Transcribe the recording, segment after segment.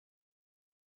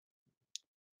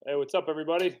Hey, what's up,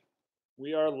 everybody?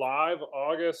 We are live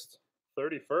August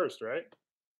 31st, right?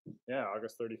 Yeah,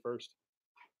 August 31st.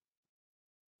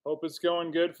 Hope it's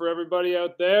going good for everybody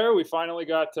out there. We finally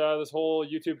got this whole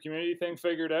YouTube community thing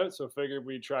figured out, so figured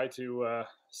we'd try to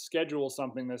schedule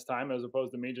something this time as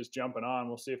opposed to me just jumping on.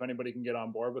 We'll see if anybody can get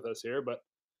on board with us here, but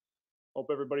hope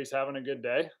everybody's having a good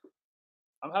day.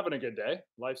 I'm having a good day.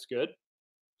 Life's good.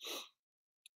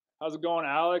 How's it going,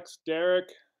 Alex, Derek,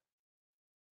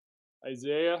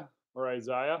 Isaiah?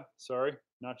 Sorry,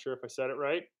 not sure if I said it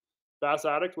right. Bass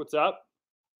Addict, what's up?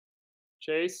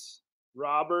 Chase,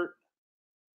 Robert,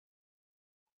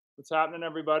 what's happening,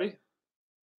 everybody?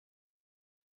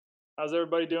 How's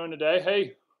everybody doing today?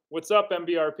 Hey, what's up,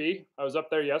 MBRP? I was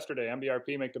up there yesterday.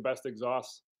 MBRP make the best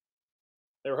exhausts.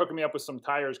 They were hooking me up with some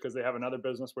tires because they have another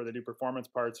business where they do performance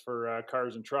parts for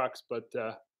cars and trucks. But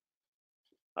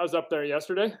I was up there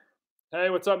yesterday. Hey,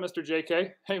 what's up, Mr.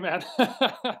 JK? Hey, man.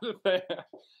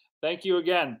 Thank you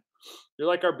again. You're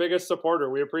like our biggest supporter.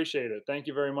 We appreciate it. Thank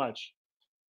you very much.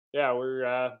 Yeah, we're.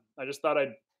 I just thought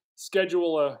I'd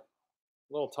schedule a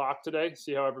little talk today,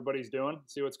 see how everybody's doing,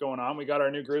 see what's going on. We got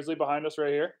our new Grizzly behind us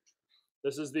right here.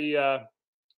 This is the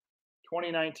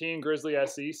 2019 Grizzly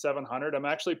SE 700. I'm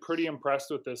actually pretty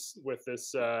impressed with this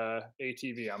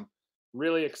ATV. I'm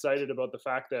really excited about the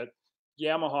fact that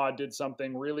Yamaha did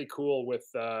something really cool with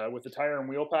the tire and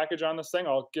wheel package on this thing.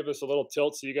 I'll give this a little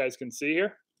tilt so you guys can see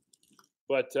here.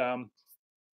 But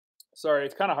sorry,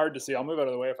 it's kind of hard to see. I'll move out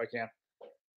of the way if I can.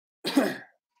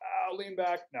 I'll lean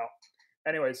back. No.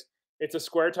 Anyways, it's a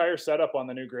square tire setup on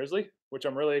the new Grizzly, which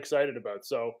I'm really excited about.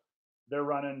 So they're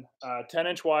running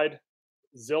 10-inch wide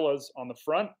Zillas on the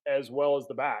front as well as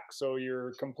the back. So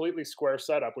you're completely square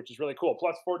setup, which is really cool.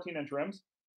 Plus 14-inch rims.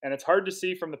 And it's hard to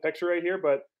see from the picture right here,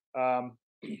 but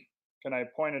can I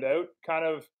point it out? Kind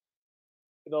of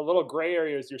the little gray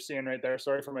areas you're seeing right there.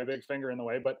 Sorry for my big finger in the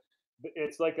way, but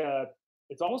it's like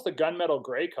it's almost a gunmetal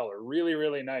gray color. Really,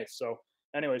 really nice. So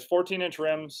anyways, 14-inch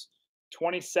rims,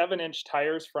 27-inch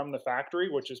tires from the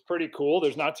factory, which is pretty cool.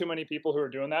 There's not too many people who are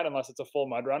doing that unless it's a full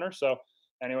mud runner. So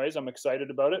anyways, I'm excited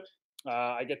about it.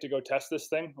 I get to go test this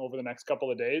thing over the next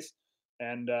couple of days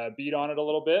and beat on it a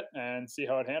little bit and see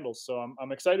how it handles. So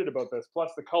I'm excited about this. Plus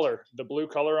the color, the blue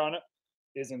color on it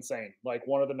is insane. Like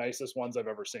one of the nicest ones I've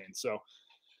ever seen. So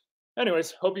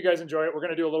anyways, hope you guys enjoy it. We're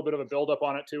going to do a little bit of a build up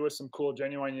on it too with some cool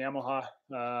genuine Yamaha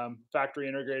factory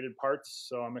integrated parts.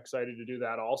 So I'm excited to do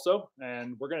that also.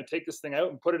 And we're going to take this thing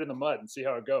out and put it in the mud and see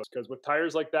how it goes. Because with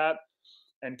tires like that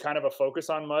and kind of a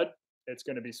focus on mud, it's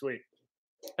going to be sweet.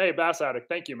 Hey, Bass Addict,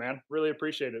 thank you, man. Really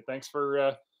appreciate it. Thanks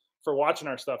for watching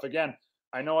our stuff. Again,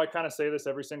 I know I kind of say this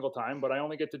every single time, but I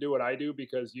only get to do what I do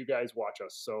because you guys watch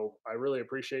us. So I really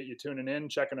appreciate you tuning in,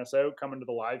 checking us out, coming to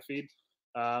the live feed.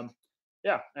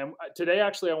 Yeah, and today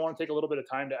actually I want to take a little bit of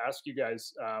time to ask you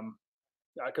guys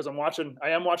because I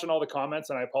am watching all the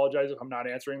comments, and I apologize if I'm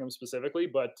not answering them specifically,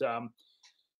 but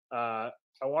I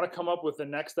want to come up with the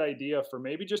next idea for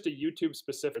maybe just a YouTube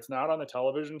specific. It's not on the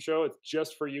television show; it's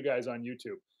just for you guys on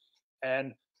YouTube.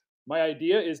 And my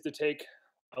idea is to take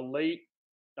a late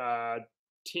 20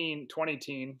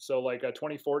 teen, so like a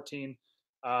 2014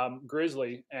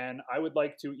 Grizzly, and I would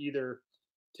like to either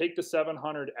take the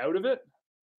 700 out of it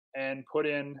and put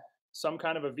in some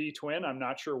kind of a V twin. I'm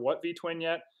not sure what V twin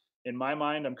yet. In my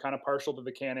mind, I'm kind of partial to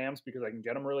the Can-Ams because I can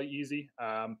get them really easy.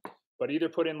 But either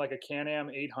put in like a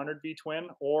Can-Am 800 V twin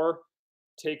or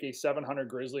take a 700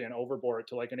 Grizzly and overbore it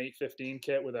to like an 815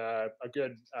 kit with a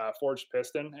good forged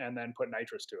piston and then put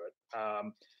nitrous to it.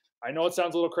 I know it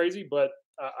sounds a little crazy, but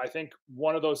I think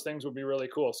one of those things would be really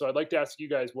cool. So I'd like to ask you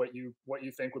guys what you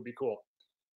think would be cool.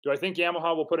 Do I think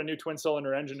Yamaha will put a new twin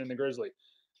cylinder engine in the Grizzly?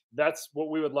 That's what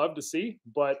we would love to see.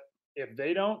 But if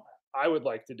they don't, I would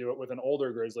like to do it with an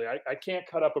older Grizzly. I can't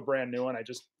cut up a brand new one. It'd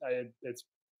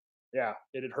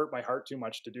hurt my heart too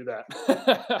much to do that.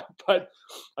 But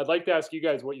I'd like to ask you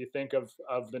guys what you think of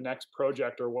the next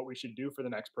project or what we should do for the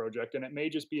next project. And it may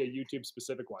just be a YouTube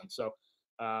specific one. So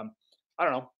I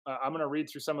don't know. I'm going to read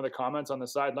through some of the comments on the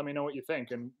side. Let me know what you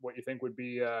think and what you think would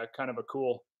be kind of a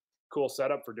cool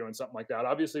setup for doing something like that.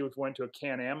 Obviously, if we went to a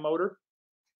Can-Am motor,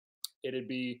 it'd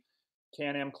be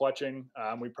Can-Am clutching.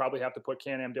 We'd probably have to put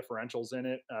Can-Am differentials in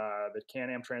it, the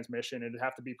Can-Am transmission. It'd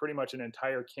have to be pretty much an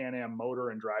entire Can-Am motor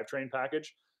and drivetrain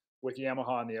package with Yamaha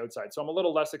on the outside. So I'm a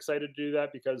little less excited to do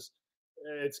that because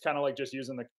it's kind of like just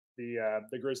using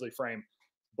the Grizzly frame.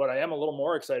 But I am a little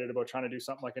more excited about trying to do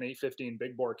something like an 815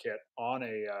 big bore kit on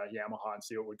a Yamaha and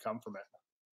see what would come from it.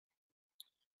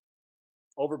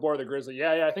 Overbore the Grizzly.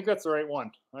 Yeah, I think that's the right one.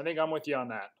 I think I'm with you on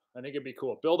that. I think it'd be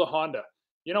cool. Build a Honda.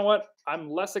 You know what? I'm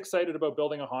less excited about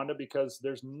building a Honda because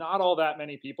there's not all that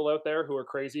many people out there who are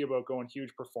crazy about going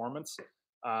huge performance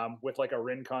with like a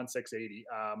Rincon 680.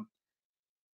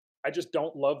 I just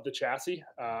don't love the chassis.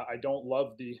 I don't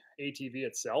love the ATV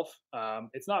itself.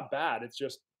 It's not bad. It's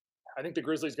just I think the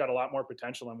Grizzly's got a lot more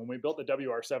potential. And when we built the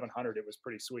WR700, it was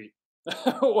pretty sweet.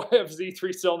 YFZ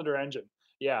 3-cylinder engine.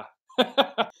 Yeah.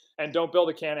 And don't build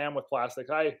a Can-Am with plastic.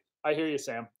 I hear you,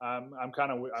 Sam. I'm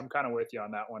kind of with you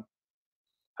on that one.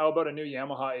 How about a new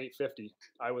Yamaha 850?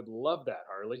 I would love that,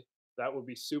 Harley. That would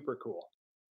be super cool.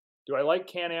 Do I like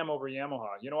Can-Am over Yamaha?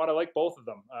 You know what? I like both of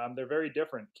them. They're very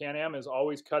different. Can-Am is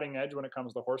always cutting edge when it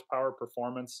comes to horsepower,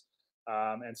 performance,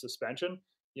 and suspension.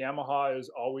 Yamaha is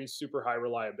always super high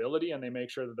reliability, and they make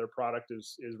sure that their product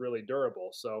is really durable.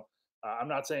 So I'm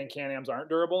not saying Can-Ams aren't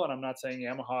durable, and I'm not saying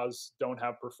Yamahas don't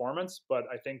have performance, but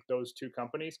I think those two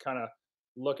companies kind of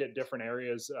look at different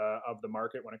areas of the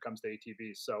market when it comes to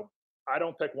ATVs. So I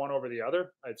don't pick one over the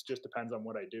other. It just depends on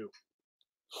what I do.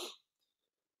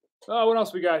 Oh, what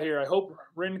else we got here? I hope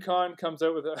Rincon comes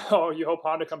out with a. Oh, you hope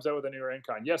Honda comes out with a new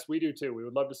Rincon. Yes, we do too. We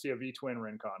would love to see a V twin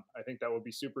Rincon. I think that would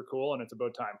be super cool, and it's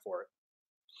about time for it.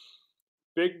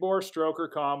 Big bore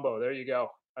stroker combo. There you go.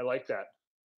 I like that,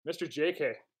 Mr.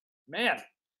 JK. Man,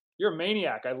 you're a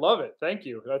maniac. I love it. Thank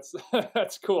you. That's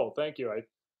that's cool. Thank you.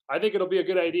 I think it'll be a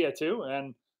good idea too,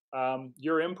 and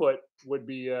your input would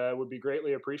be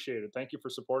greatly appreciated. Thank you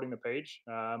for supporting the page.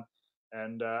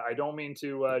 And I don't mean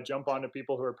to jump onto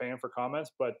people who are paying for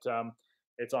comments, but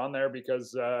it's on there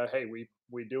because hey,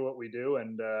 we do what we do,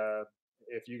 and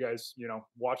if you guys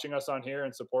watching us on here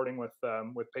and supporting with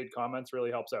paid comments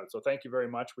really helps out. So thank you very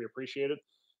much. We appreciate it,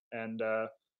 and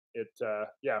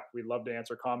yeah, we'd love to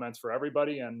answer comments for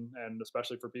everybody, and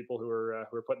especially for people who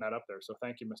are putting that up there. So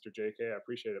thank you, Mr. JK. I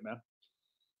appreciate it, man.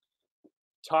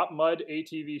 Top Mud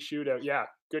ATV shootout. Yeah,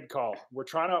 good call. We're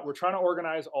trying to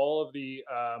organize all of the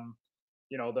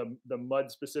the mud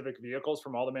specific vehicles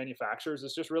from all the manufacturers.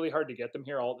 It's just really hard to get them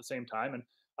here all at the same time. And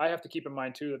I have to keep in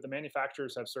mind too that the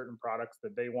manufacturers have certain products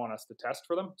that they want us to test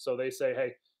for them. So they say,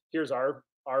 hey, here's our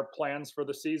plans for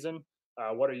the season.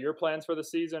 What are your plans for the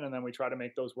season? And then we try to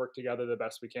make those work together the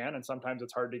best we can. And sometimes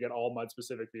it's hard to get all mud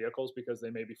specific vehicles because they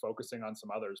may be focusing on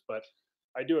some others. But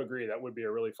I do agree that would be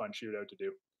a really fun shootout to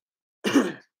do.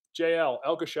 JL,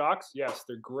 Elka shocks, yes,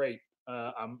 they're great.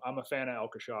 I'm a fan of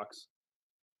Elka shocks.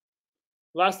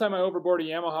 Last time I overboard a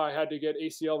Yamaha, I had to get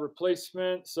ACL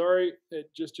replacement. Sorry,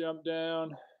 it just jumped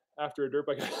down after a dirt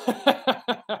bike.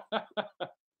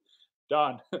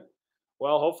 Don.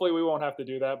 Well, hopefully we won't have to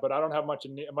do that, but I don't have much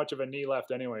of a knee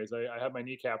left, anyways. I had my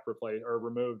kneecap replaced or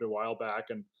removed a while back,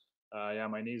 and yeah,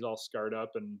 my knee's all scarred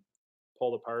up and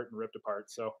pulled apart and ripped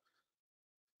apart. So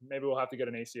maybe we'll have to get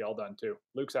an ACL done too.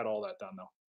 Luke's had all that done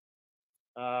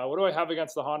though. What do I have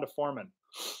against the Honda Foreman?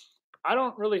 I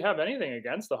don't really have anything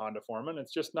against the Honda Foreman.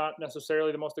 It's just not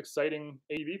necessarily the most exciting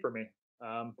ATV for me.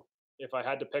 If I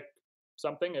had to pick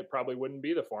something, it probably wouldn't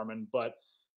be the Foreman. But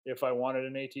if I wanted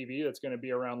an ATV that's going to be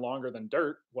around longer than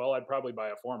dirt, well, I'd probably buy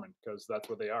a Foreman because that's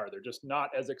what they are. They're just not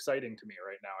as exciting to me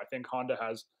right now. I think Honda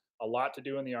has a lot to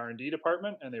do in the R&D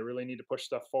department, and they really need to push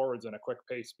stuff forwards in a quick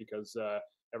pace because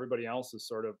everybody else is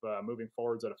sort of moving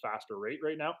forwards at a faster rate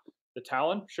right now. The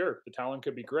Talon, sure, the Talon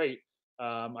could be great.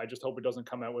 I just hope it doesn't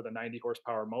come out with a 90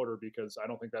 horsepower motor because I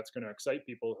don't think that's going to excite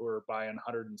people who are buying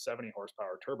 170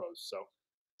 horsepower turbos. So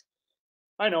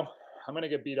I know I'm going to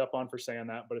get beat up on for saying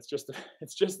that, but it's just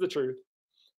the truth.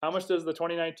 How much does the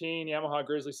 2019 Yamaha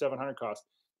Grizzly 700 cost?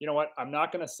 You know what? I'm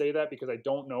not going to say that because I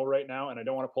don't know right now, and I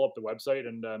don't want to pull up the website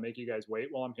and make you guys wait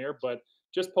while I'm here. But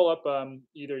just pull up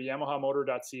either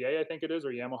YamahaMotor.ca, I think it is, or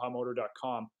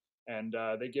YamahaMotor.com, and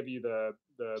they give you the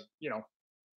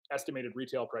estimated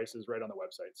retail prices right on the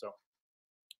website. So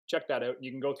check that out.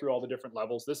 You can go through all the different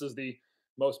levels. This is the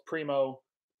most primo,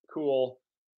 cool,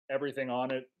 everything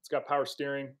on it. It's got power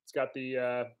steering. It's got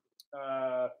the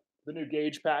new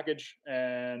gauge package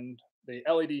and the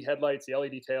LED headlights, the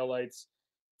LED tail lights,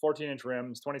 14-inch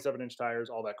rims, 27-inch tires,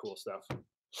 all that cool stuff.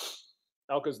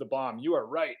 Elka's the bomb. You are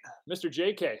right, Mr.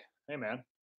 JK. Hey man,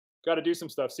 got to do some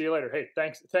stuff. See you later. Hey,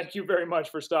 thank you very much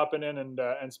for stopping in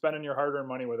and spending your hard-earned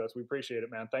money with us. We appreciate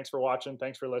it, man. Thanks for watching.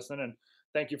 Thanks for listening, and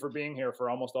thank you for being here for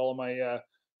almost all of my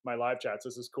my live chats.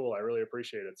 This is cool. I really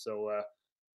appreciate it. So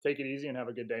take it easy and have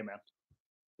a good day, man.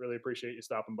 Really appreciate you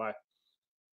stopping by.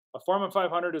 A Foreman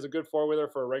 500 is a good four-wheeler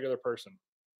for a regular person.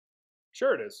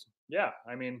 Sure, it is. Yeah,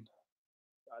 I mean,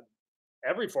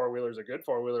 every four-wheeler is a good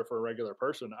four-wheeler for a regular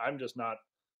person. I'm just not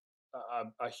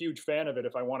a huge fan of it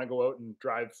if I want to go out and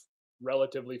drive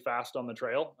relatively fast on the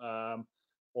trail,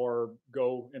 or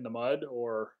go in the mud,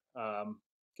 or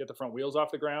get the front wheels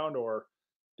off the ground, or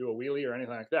do a wheelie or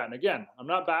anything like that. And again, I'm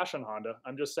not bashing Honda.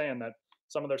 I'm just saying that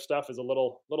some of their stuff is a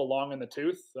little long in the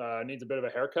tooth, needs a bit of a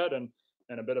haircut and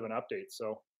a bit of an update.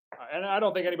 So, and I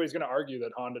don't think anybody's going to argue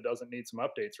that Honda doesn't need some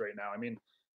updates right now. I mean,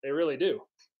 they really do.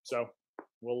 So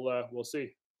we'll see.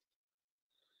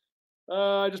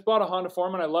 I just bought a Honda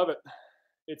Foreman. I love it.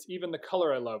 It's even the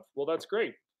color I love. Well, that's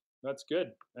great. That's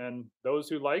good. And those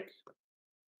who like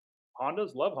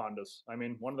Hondas love Hondas. I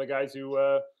mean, one of the guys who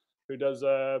does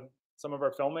some of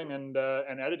our filming and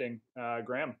editing,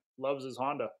 Graham, loves his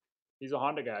Honda. He's a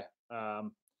Honda guy.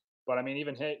 But I mean,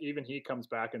 even he comes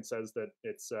back and says that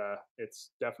it's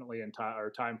definitely in time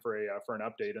or time for an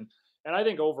update. And I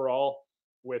think overall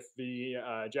with the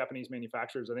Japanese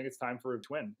manufacturers, I think it's time for a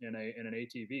twin in an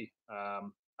ATV.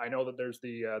 I know that there's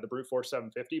the Brute Force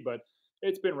 750, but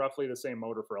it's been roughly the same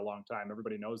motor for a long time.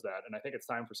 Everybody knows that, and I think it's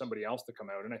time for somebody else to come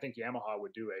out. And I think Yamaha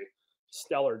would do a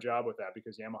stellar job with that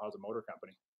because Yamaha's a motor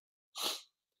company.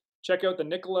 Check out the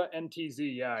Nikola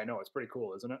NTZ. Yeah, I know, it's pretty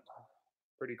cool, isn't it?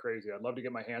 Pretty crazy. I'd love to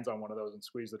get my hands on one of those and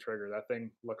squeeze the trigger. That thing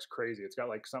looks crazy. It's got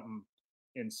like something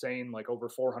insane, like over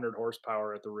 400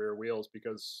 horsepower at the rear wheels,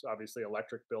 because obviously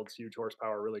electric builds huge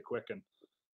horsepower really quick. And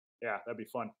yeah, that'd be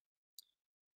fun.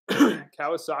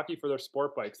 Kawasaki for their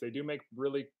sport bikes. They do make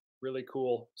really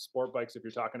cool sport bikes if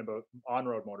you're talking about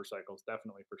on-road motorcycles,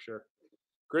 definitely, for sure.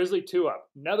 Grizzly 2-up,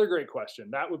 another great question.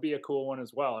 That would be a cool one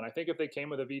as well. And I think if they came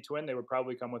with a V-twin, they would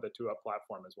probably come with a 2-up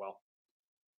platform as well.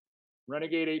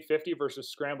 Renegade 850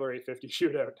 versus Scrambler 850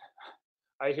 shootout.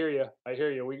 I hear you. I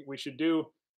hear you. We should do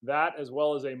that as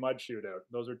well as a mud shootout.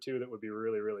 Those are two that would be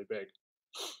really big.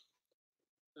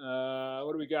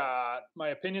 What do we got? My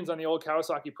opinions on the old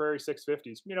Kawasaki Prairie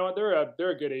 650s. You know what?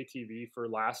 They're a good ATV for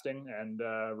lasting and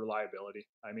reliability.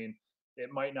 I mean, it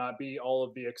might not be all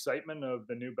of the excitement of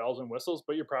the new bells and whistles,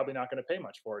 but you're probably not going to pay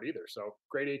much for it either. So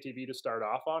great ATV to start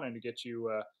off on and to get you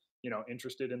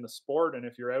interested in the sport. And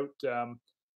if you're out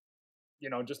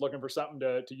just looking for something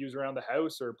to use around the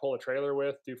house or pull a trailer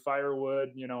with, do firewood,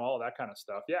 all that kind of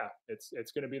stuff. Yeah,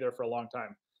 it's going to be there for a long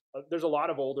time. There's a lot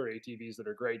of older ATVs that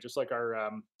are great, just like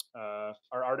our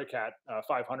Articat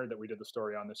 500 that we did the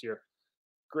story on this year.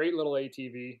 Great little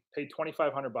ATV. Paid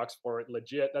 $2,500 for it.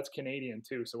 Legit. That's Canadian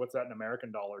too. So what's that in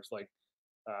American dollars? Like,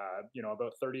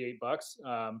 about $38.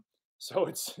 So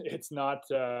it's not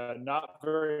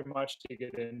very much to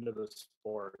get into the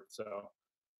sport. So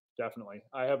definitely,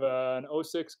 I have an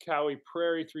 '06 Cowie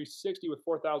Prairie 360 with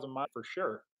 4,000 miles for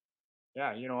sure.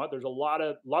 Yeah, you know what? There's a lot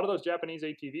of those Japanese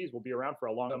ATVs will be around for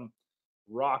a long time,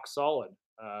 rock solid.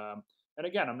 And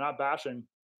again, I'm not bashing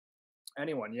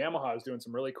anyone. Yamaha is doing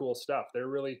some really cool stuff. They're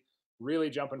really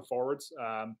jumping forwards.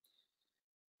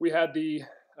 We had the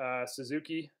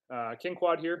Suzuki King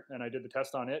Quad here, and I did the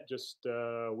test on it just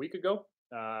a week ago.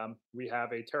 We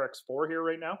have a Terex 4 here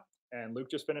right now, and Luke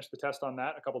just finished the test on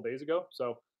that a couple days ago.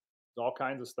 So there's all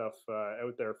kinds of stuff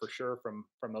out there for sure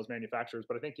from those manufacturers.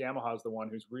 But I think Yamaha is the one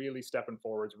who's really stepping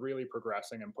forwards, really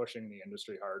progressing and pushing the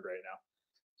industry hard right now.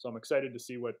 So I'm excited to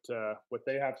see what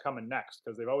they have coming next,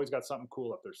 because they've always got something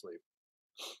cool up their sleeve.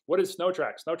 What is Snow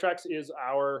Tracks? Snow Tracks is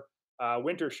our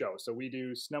winter show. So we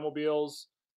do snowmobiles,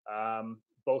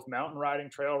 both mountain riding,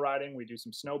 trail riding. We do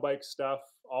some snow bike stuff,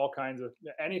 all kinds of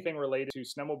anything related to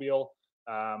snowmobile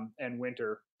and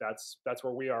winter. That's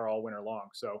where we are all winter long.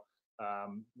 So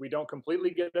we don't completely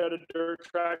get out of dirt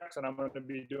tracks, and I'm going to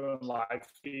be doing live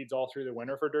feeds all through the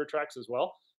winter for dirt tracks as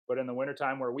well. But in the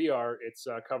wintertime where we are, it's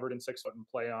covered in 6-foot and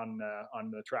play on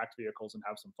the tracked vehicles and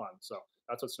have some fun. So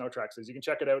that's what Snow Tracks is. You can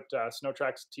check it out, Snow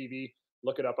Tracks TV.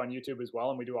 Look it up on YouTube as well,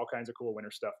 and we do all kinds of cool winter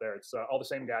stuff there. It's all the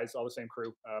same guys, all the same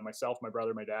crew, myself, my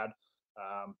brother, my dad.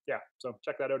 Yeah, so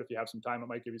check that out if you have some time. It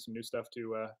might give you some new stuff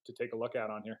to take a look at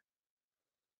on here.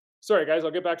 Sorry, guys,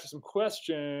 I'll get back to some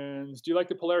questions. Do you like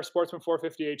the Polaris Sportsman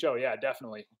 450 HO? Yeah,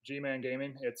 definitely. G-Man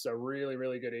Gaming. It's a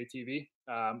really good ATV.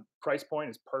 Price point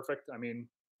is perfect. I mean,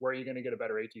 where are you going to get a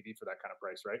better ATV for that kind of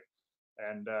price, right?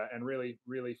 And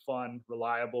really fun,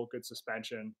 reliable, good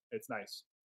suspension. It's nice.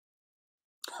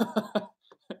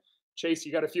 Chase,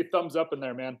 you got a few thumbs up in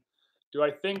there, man. Do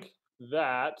I think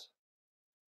that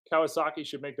Kawasaki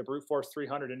should make the Brute Force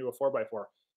 300 into a 4x4?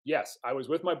 Yes, I was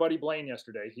with my buddy Blaine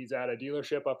yesterday. He's at a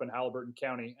dealership up in Haliburton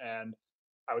County, and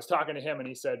I was talking to him, and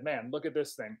he said, man, look at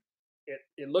this thing.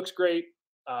 It looks great.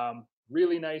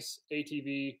 Really nice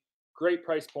ATV, great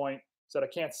price point. Said I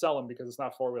can't sell them because it's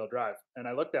not 4-wheel drive. And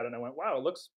I looked at it and I went, wow, it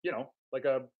looks, like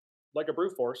a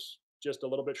Brute Force, just a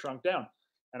little bit shrunk down.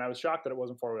 And I was shocked that it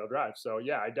wasn't 4-wheel drive. So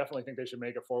yeah, I definitely think they should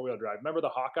make a 4-wheel drive. Remember the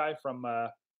Hawkeye from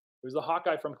it was the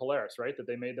Hawkeye from Polaris, right? That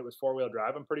they made that was 4-wheel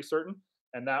drive, I'm pretty certain.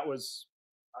 And that was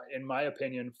in my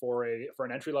opinion, for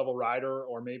an entry level rider,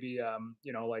 or maybe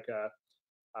like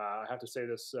I have to say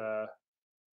this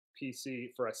PC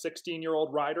for a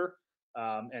 16-year-old rider,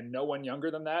 and no one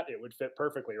younger than that, it would fit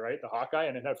perfectly, right? The Hawkeye,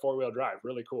 and it had four-wheel drive,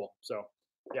 really cool. So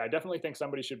yeah, I definitely think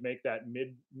somebody should make that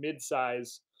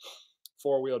mid-size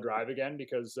four-wheel drive again,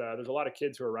 because there's a lot of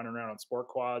kids who are running around on sport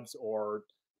quads or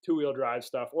two-wheel drive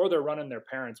stuff, or they're running their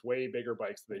parents' way bigger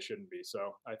bikes that they shouldn't be.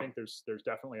 So I think there's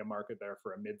definitely a market there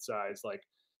for a mid-size, like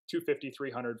 250,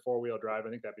 300 four-wheel drive. I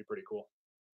think that'd be pretty cool.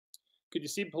 Could you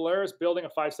see Polaris building a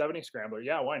 570 scrambler?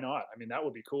 Yeah, why not? I mean, that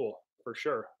would be cool for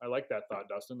sure. I like that thought,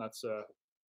 Dustin. That's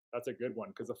a good one,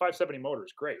 because the 570 motor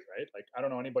is great, right? Like, I don't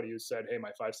know anybody who said, "Hey, my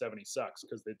 570 sucks,"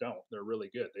 because they don't. They're really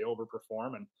good. They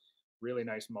overperform, and really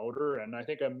nice motor. And I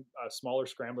think a smaller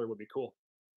scrambler would be cool.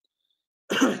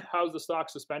 How's the stock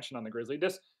suspension on the Grizzly?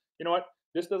 You know what?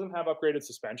 This doesn't have upgraded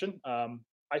suspension.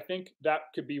 I think that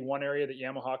could be one area that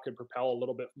Yamaha could propel a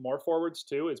little bit more forwards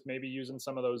too. Is maybe using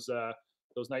some of those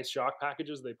nice shock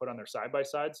packages they put on their side by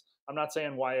sides. I'm not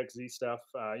saying YXZ stuff.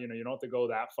 You don't have to go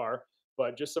that far,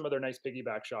 but just some of their nice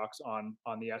piggyback shocks on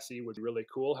the SE would be really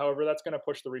cool. However, that's going to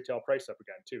push the retail price up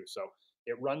again too. So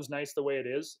it runs nice the way it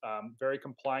is. Very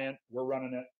compliant. We're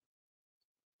running it,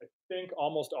 I think,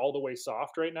 almost all the way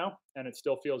soft right now, and it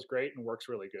still feels great and works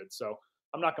really good. So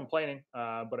I'm not complaining,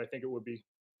 but I think it would be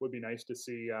nice to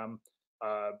see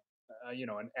uh,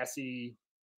 an SE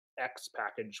X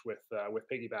package with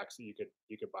piggybacks that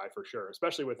you could buy for sure.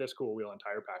 Especially with this cool wheel and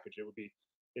tire package,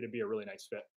 it'd be a really nice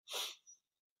fit.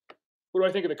 What do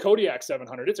I think of the Kodiak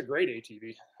 700? It's a great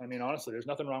ATV. I mean, honestly, there's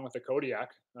nothing wrong with the Kodiak.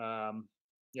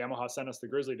 Yamaha sent us the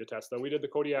Grizzly to test, though. We did the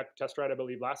Kodiak test ride, I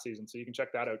believe, last season, so you can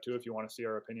check that out too if you want to see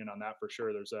our opinion on that for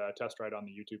sure. There's a test ride on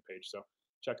the YouTube page, so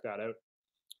check that out.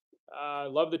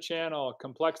 Love the channel,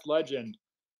 Complex Legend.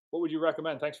 What would you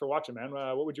recommend? Thanks for watching, man.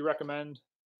 What would you recommend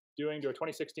doing to a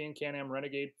 2016 Can-Am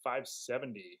Renegade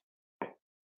 570?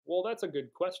 Well, that's a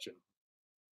good question.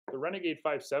 The Renegade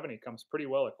 570 comes pretty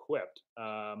well equipped.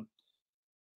 I'm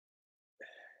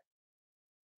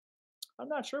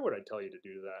not sure what I'd tell you to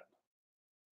do to that.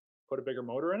 Put a bigger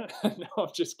motor in it? No, I'm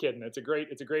just kidding. It's a great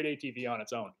ATV on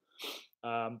its own.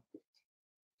 Um,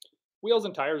 Wheels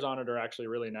and tires on it are actually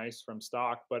really nice from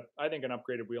stock, but I think an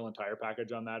upgraded wheel and tire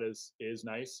package on that is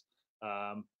nice.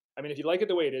 I mean, if you like it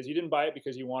the way it is, you didn't buy it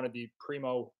because you wanted the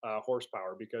primo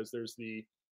horsepower, because there's the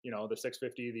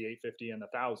 650, the 850, and the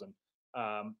 1000.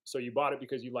 So you bought it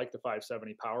because you like the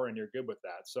 570 power and you're good with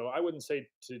that. So I wouldn't say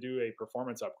to do a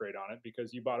performance upgrade on it,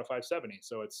 because you bought a 570.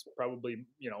 So it's probably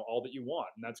all that you want,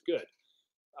 and that's good.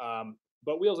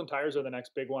 But wheels and tires are the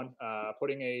next big one.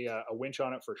 Putting a winch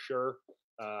on it for sure.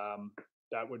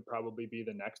 That would probably be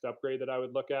the next upgrade that I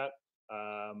would look at.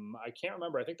 I can't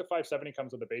remember. I think the 570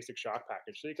 comes with a basic shock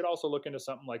package. So you could also look into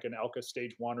something like an Elka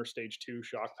Stage 1 or Stage 2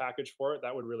 shock package for it.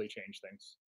 That would really change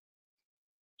things.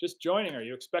 Just joining. Are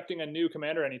you expecting a new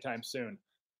commander anytime soon?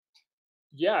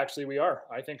 Yeah, actually, we are.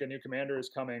 I think a new commander is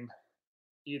coming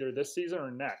either this season or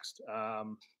next.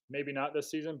 Maybe not this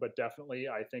season, but definitely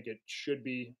I think it should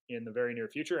be in the very near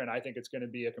future. And I think it's going to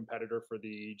be a competitor for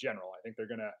the general. I think they're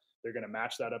gonna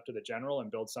match that up to the general and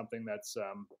build something that's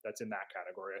in that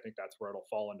category. I think that's where it'll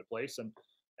fall into place, and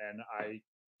I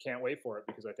can't wait for it,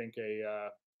 because I think a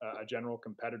general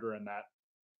competitor in that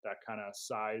kind of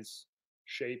size,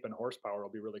 shape, and horsepower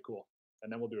will be really cool.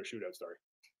 And then we'll do a shootout story.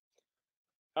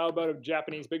 How about a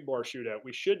Japanese big bore shootout?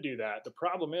 We should do that. The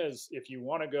problem is, if you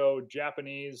want to go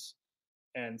Japanese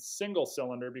and single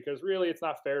cylinder, because really it's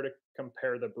not fair to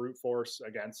compare the brute force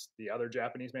against the other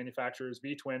Japanese manufacturers.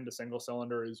 V-twin to single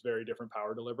cylinder is very different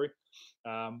power delivery.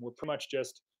 We're pretty much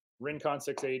just Rincon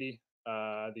 680,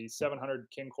 the 700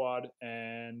 King Quad,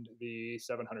 and the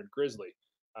 700 Grizzly.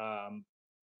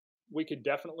 We could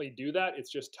definitely do that.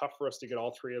 It's just tough for us to get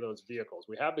all three of those vehicles.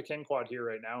 We have the King Quad here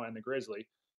right now and the Grizzly,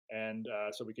 and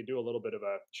so we could do a little bit of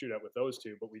a shootout with those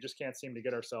two, but we just can't seem to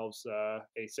get ourselves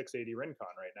a 680 Rincon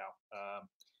right now.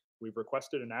 We've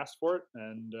requested and asked for it,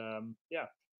 and yeah,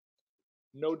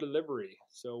 no delivery.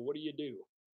 So what do you do?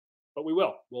 But we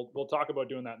will. We'll talk about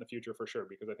doing that in the future for sure,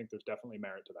 because I think there's definitely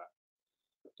merit to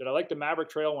that. Did I like the Maverick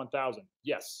Trail 1000?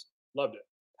 Yes, loved it.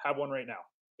 Have one right now.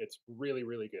 It's really,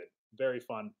 really good. Very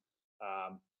fun.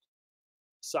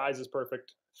 Size is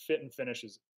perfect. Fit and finish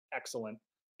is excellent.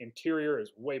 Interior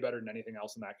is way better than anything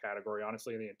else in that category.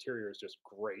 Honestly, the interior is just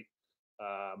great.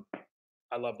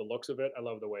 I love the looks of it. I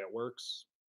love the way it works.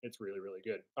 It's really, really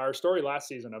good. Our story last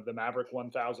season of the Maverick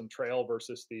 1000 Trail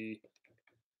versus the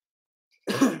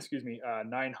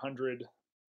 900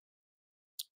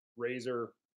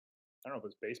 Razor. I don't know if it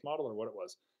was base model or what it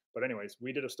was, but anyways,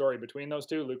 we did a story between those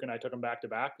two. Luke and I took them back to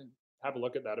back. have a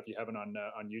look at that if you haven't on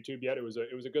YouTube yet. It was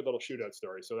a good little shootout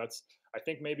story. So that's, I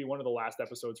think, maybe one of the last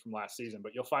episodes from last season,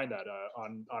 but you'll find that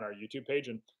on our YouTube page.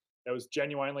 And it was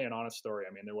genuinely an honest story.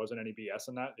 I mean, there wasn't any BS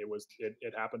in that.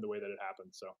 It happened the way that it happened.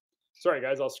 So sorry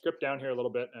guys, I'll script down here a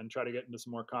little bit and try to get into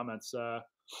some more comments. What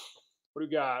do we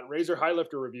got? Razor High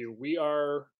Lifter review. We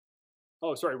are,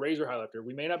 oh, sorry, Razor High Lifter.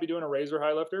 We may not be doing a Razor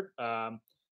High Lifter,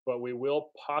 but we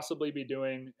will possibly be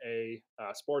doing a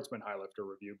Sportsman High Lifter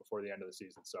review before the end of the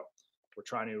season. So we're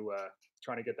trying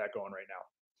to get that going right now.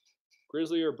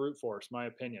 Grizzly or brute force? My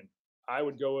opinion. I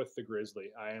would go with the Grizzly.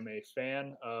 I am a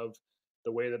fan of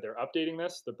the way that they're updating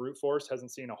this. The brute force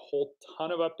hasn't seen a whole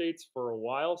ton of updates for a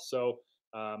while, so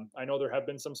I know there have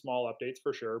been some small updates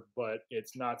for sure, but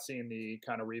it's not seeing the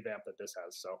kind of revamp that this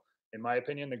has. So, in my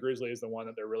opinion, the Grizzly is the one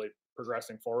that they're really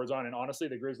progressing forwards on. And honestly,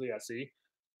 the Grizzly SE,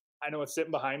 I know it's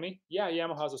sitting behind me. Yeah,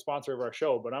 Yamaha's a sponsor of our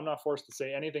show, but I'm not forced to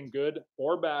say anything good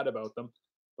or bad about them.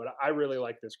 But I really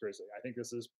like this Grizzly. I think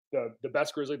this is the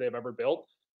best Grizzly they've ever built.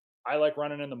 I like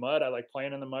running in the mud. I like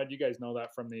playing in the mud. You guys know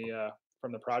that from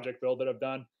the project build that I've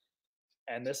done.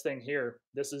 And this thing here,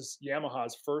 this is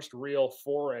Yamaha's first real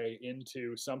foray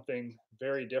into something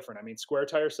very different. I mean, square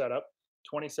tire setup,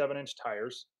 27-inch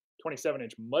tires,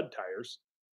 27-inch mud tires.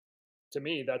 To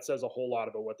me, that says a whole lot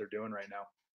about what they're doing right now.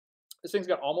 This thing's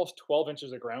got almost 12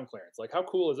 inches of ground clearance. Like, how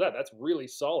cool is that? That's really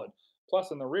solid.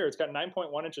 Plus, in the rear, it's got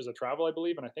 9.1 inches of travel, I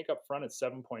believe, and I think up front it's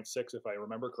 7.6 if I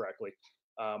remember correctly.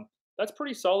 That's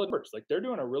pretty solid numbers. Like, they're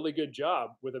doing a really good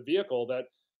job with a vehicle that,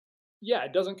 yeah,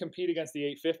 it doesn't compete against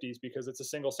the 850s because it's a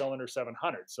single cylinder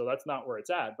 700. So that's not where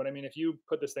it's at. But I mean, if you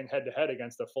put this thing head to head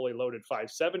against a fully loaded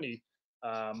 570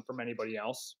 from anybody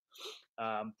else,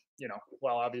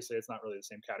 well, obviously it's not really the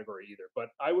same category either. But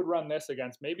I would run this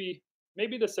against maybe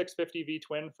the 650 V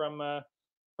twin from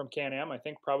Can-Am. I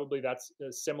think probably that's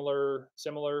similar.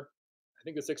 I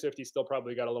think the 650 still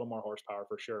probably got a little more horsepower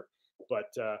for sure.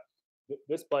 But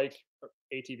this bike,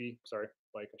 ATV, sorry,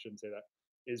 bike, I shouldn't say that,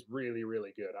 is really,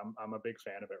 really good. I'm a big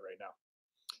fan of it right now.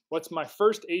 What's my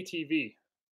first ATV?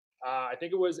 I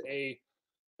think it was a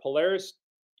Polaris.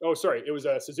 Oh, sorry, it was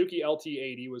a Suzuki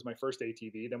LT80 was my first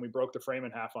ATV. Then we broke the frame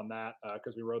in half on that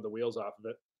because we rode the wheels off of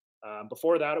it.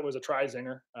 Before that, it was a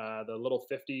Tri-Zinger, the little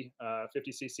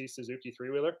 50cc Suzuki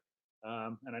three-wheeler.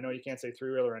 And I know you can't say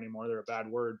three-wheeler anymore. They're a bad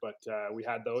word, but we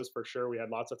had those for sure. We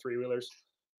had lots of three-wheelers.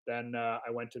 Then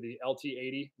I went to the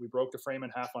LT80. We broke the frame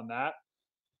in half on that.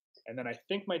 And then I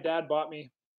think my dad bought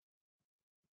me,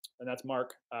 and that's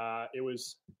Mark. It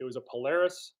was a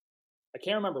Polaris. I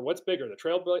can't remember what's bigger. The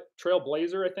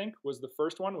Trailblazer, I think, was the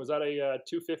first one. Was that a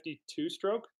 252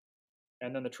 stroke?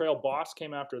 And then the Trail Boss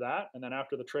came after that. And then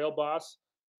after the Trail Boss,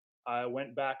 I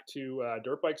went back to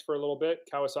dirt bikes for a little bit.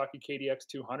 Kawasaki KDX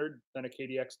 200, then a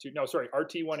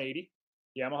RT 180,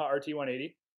 Yamaha RT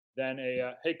 180. Then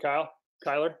hey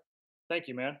Kyler, thank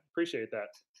you, man, appreciate that.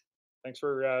 Thanks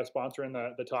for sponsoring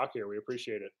the talk here. We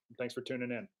appreciate it. Thanks for tuning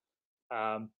in.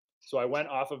 So I went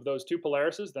off of those two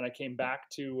Polarises. Then I came back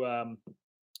to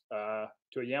a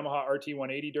Yamaha RT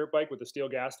 180 dirt bike with a steel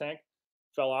gas tank.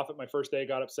 Fell off it my first day,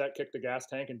 got upset, kicked the gas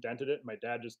tank and dented it. My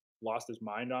dad just lost his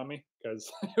mind on me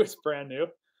because it was brand new.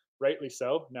 Rightly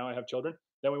so. Now I have children.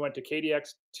 Then we went to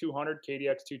KDX 200,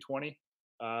 KDX 220,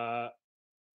 a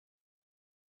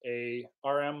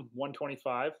RM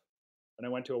 125, and I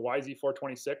went to a YZ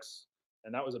 426.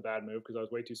 And that was a bad move because I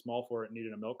was way too small for it and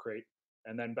needed a milk crate.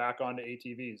 And then back onto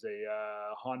ATVs, a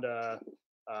Honda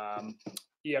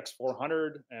EX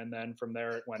 400, and then from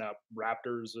there it went up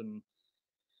Raptors and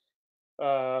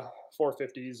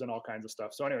 450s and all kinds of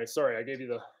stuff. So anyway, sorry, I gave you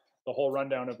the whole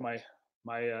rundown of my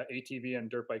ATV and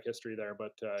dirt bike history there,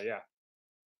 but yeah,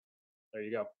 there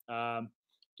you go.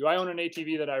 Do I own an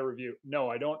ATV that I review? No,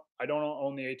 I don't. I don't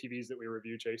own the ATVs that we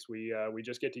review, Chase. We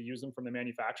just get to use them from the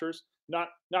manufacturers. Not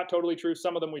totally true.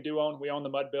 Some of them we do own. We own the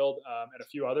Mud Build and a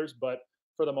few others, but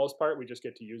for the most part, we just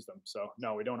get to use them. So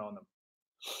no, we don't own them.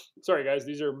 Sorry, guys.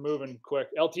 These are moving quick.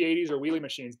 LT80s are wheelie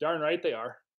machines. Darn right they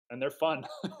are, and they're fun.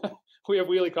 We have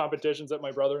wheelie competitions at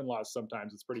my brother-in-law's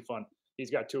sometimes. It's pretty fun.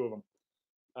 He's got two of them.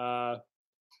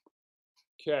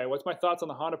 Okay, what's my thoughts on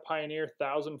the Honda Pioneer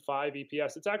 1005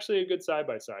 EPS? It's actually a good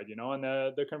side-by-side, and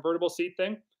the convertible seat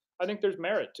thing, I think there's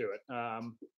merit to it.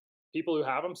 People who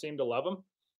have them seem to love them.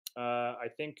 I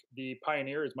think the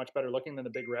Pioneer is much better looking than the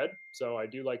Big Red, so I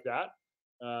do like that.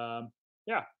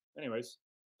 Yeah, anyways,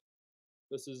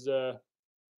 this is,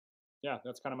 yeah,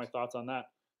 that's kind of my thoughts on that.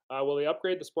 Will they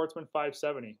upgrade the Sportsman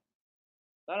 570?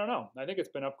 I don't know. I think it's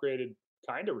been upgraded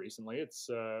kind of recently. It's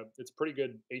a pretty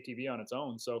good ATV on its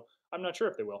own, so I'm not sure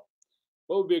if they will.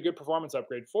 What would be a good performance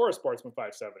upgrade for a Sportsman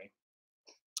 570?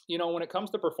 You know, when it comes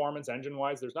to performance engine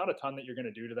wise, there's not a ton that you're going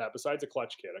to do to that besides a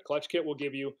clutch kit. A clutch kit will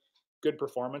give you good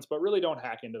performance, but really don't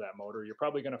hack into that motor. You're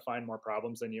probably going to find more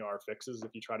problems than you are fixes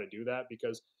if you try to do that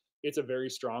because it's a very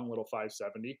strong little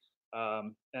 570.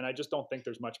 And I just don't think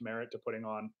there's much merit to putting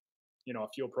on, you know, a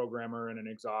fuel programmer and an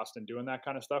exhaust and doing that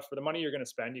kind of stuff. For the money you're going to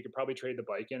spend, you could probably trade the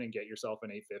bike in and get yourself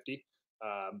an 850.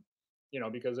 Um, you know,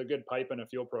 because a good pipe and a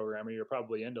fuel programmer, you're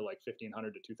probably into like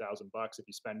 1,500 to 2,000 bucks if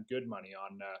you spend good money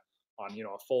on you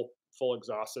know, a full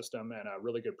exhaust system and a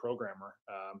really good programmer.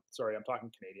 Sorry, I'm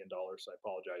talking Canadian dollars, so I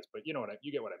apologize, but you know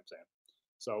you get what I'm saying.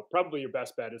 So probably your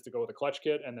best bet is to go with a clutch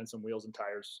kit and then some wheels and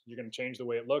tires. You're going to change the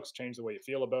way it looks, change the way you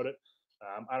feel about it.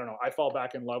 I don't know. I fall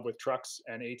back in love with trucks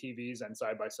and ATVs and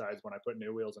side by sides when I put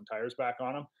new wheels and tires back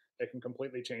on them. It can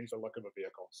completely change the look of a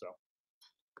vehicle. So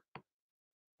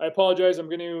I apologize. I'm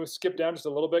going to skip down just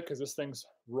a little bit because this thing's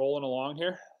rolling along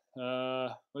here.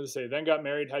 What does it say? Then got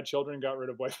married, had children, got rid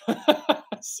of wife.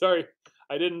 Sorry,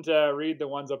 I didn't read the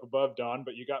ones up above, Don,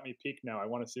 but you got me peaked now. I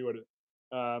want to see what it.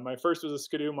 My first was a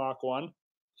Skidoo Mach 1.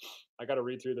 I got to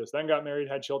read through this. Then got married,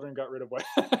 had children, got rid of wife.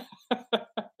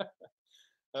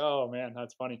 Oh man,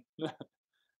 that's funny.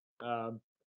 um,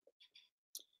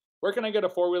 where can I get a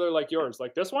four-wheeler like yours?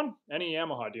 Like this one? Any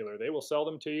Yamaha dealer. They will sell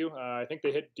them to you. I think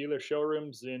they hit dealer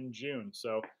showrooms in June.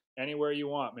 So anywhere you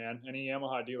want, man. Any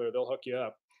Yamaha dealer, they'll hook you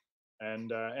up.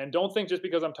 And don't think just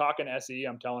because I'm talking SE,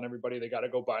 I'm telling everybody they got to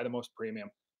go buy the most premium.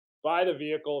 Buy the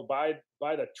vehicle, buy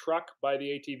the truck, buy the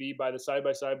ATV, buy the side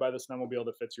by side, buy the snowmobile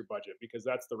that fits your budget because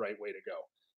that's the right way to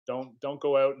go. Don't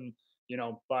go out and, you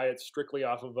know, buy it strictly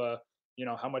off of a, you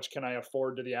know, how much can I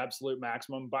afford to the absolute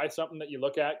maximum. Buy something that you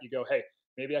look at, you go, hey,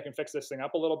 maybe I can fix this thing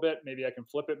up a little bit, maybe I can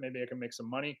flip it, maybe I can make some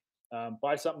money.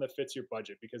 Buy something that fits your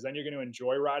budget because then you're going to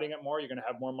enjoy riding it more. You're going to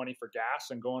have more money for gas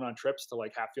and going on trips to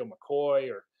like Hatfield McCoy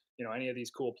or, you know, any of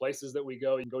these cool places that we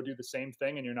go. You can go do the same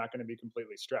thing and you're not going to be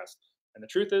completely stressed. And the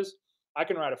truth is, I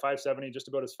can ride a 570 just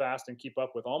about as fast and keep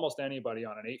up with almost anybody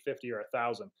on an 850 or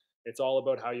 1,000. It's all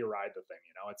about how you ride the thing.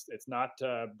 You know, it's not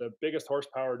the biggest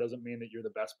horsepower doesn't mean that you're the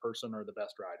best person or the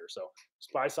best rider. So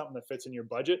just buy something that fits in your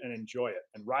budget and enjoy it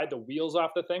and ride the wheels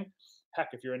off the thing. Heck,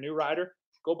 if you're a new rider,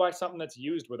 go buy something that's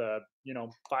used with a, you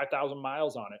know, 5,000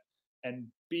 miles on it and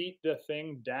beat the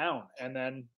thing down and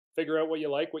then figure out what you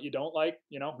like, what you don't like,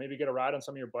 you know, maybe get a ride on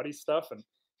some of your buddy's stuff. And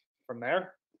from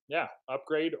there, yeah,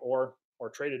 upgrade or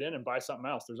trade it in and buy something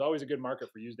else. There's always a good market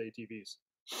for used ATVs.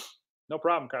 No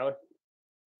problem, Kyler.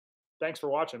 Thanks for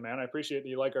watching, man. I appreciate that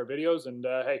you like our videos. And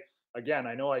hey, again,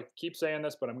 I know I keep saying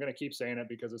this, but I'm going to keep saying it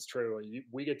because it's true.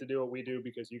 We get to do what we do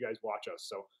because you guys watch us.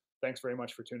 So thanks very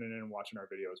much for tuning in and watching our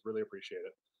videos. Really appreciate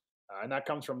it. And that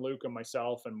comes from Luke and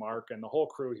myself and Mark and the whole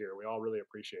crew here. We all really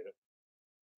appreciate it.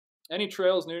 Any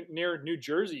trails near New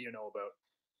Jersey you know about?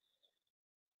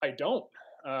 I don't.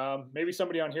 Maybe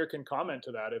somebody on here can comment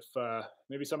to that. If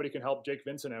maybe somebody can help Jake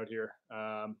Vincent out here.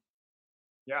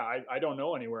 Yeah, I don't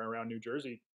know anywhere around New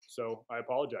Jersey, so I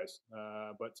apologize.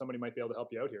 But somebody might be able to help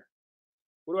you out here.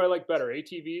 What do I like better,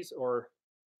 ATVs or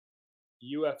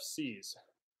UFCs?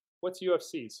 What's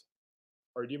UFCs?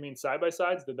 Or do you mean side by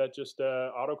sides? Did that just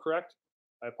autocorrect?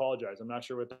 I apologize. I'm not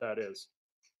sure what that is.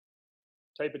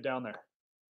 Type it down there.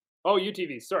 Oh,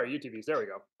 UTVs. Sorry, UTVs. There we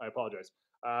go. I apologize.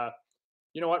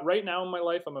 You know what? Right now in my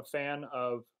life, I'm a fan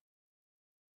of.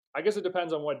 I guess it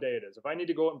depends on what day it is. If I need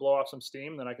to go out and blow off some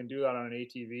steam, then I can do that on an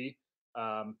ATV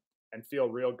and feel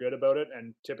real good about it,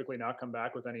 and typically not come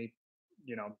back with any,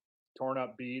 you know, torn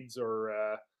up beads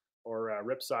or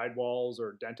ripped sidewalls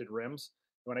or dented rims.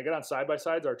 When I get on side by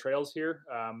sides, our trails here,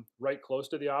 right close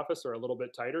to the office, are a little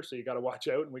bit tighter, so you got to watch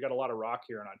out. And we got a lot of rock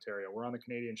here in Ontario. We're on the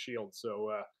Canadian Shield,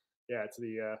 so yeah, it's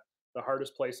the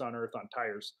hardest place on earth on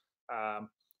tires.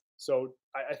 So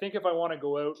I think if I want to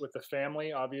go out with the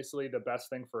family, obviously the best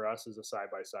thing for us is a side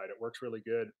by side. It works really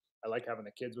good. I like having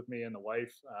the kids with me and the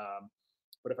wife.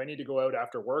 But if I need to go out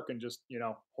after work and just, you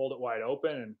know, hold it wide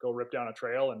open and go rip down a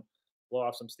trail and blow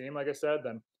off some steam, like I said,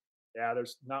 then yeah,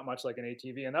 there's not much like an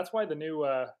ATV, and that's why the new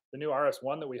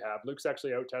RS1 that we have, Luke's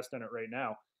actually out testing it right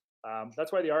now.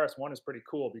 That's why the RS1 is pretty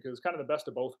cool because it's kind of the best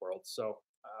of both worlds. So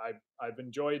I've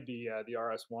enjoyed the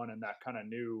RS1 and that kind of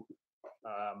new.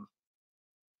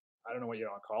 I don't know what you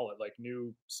want to call it, like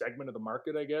new segment of the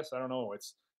market, I guess. I don't know.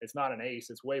 It's not an Ace.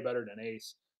 It's way better than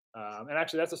Ace. And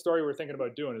actually, that's a story we're thinking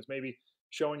about doing is maybe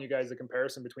showing you guys the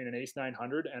comparison between an Ace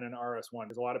 900 and an RS1.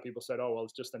 Because a lot of people said, oh, well,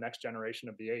 it's just the next generation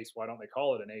of the Ace. Why don't they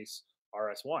call it an Ace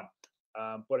RS1?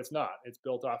 But it's not. It's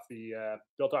built off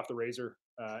the Razor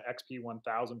XP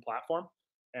 1000 platform,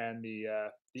 and the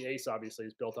Ace obviously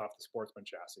is built off the Sportsman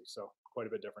chassis, so quite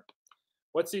a bit different.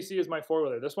 What CC is my four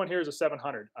wheeler? This one here is a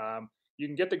 700. You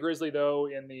can get the Grizzly though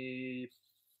in the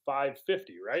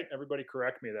 550, right? Everybody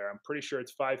correct me there. I'm pretty sure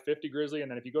it's 550 Grizzly.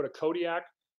 And then if you go to Kodiak,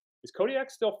 is Kodiak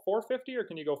still 450, or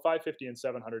can you go 550 and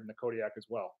 700 in the Kodiak as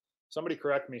well? Somebody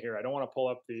correct me here. I don't want to pull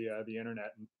up the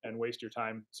internet and waste your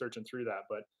time searching through that,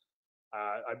 but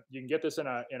you can get this in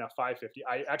a 550.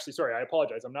 I actually, sorry, I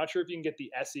apologize. I'm not sure if you can get the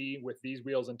SE with these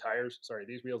wheels and tires. Sorry,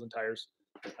 these wheels and tires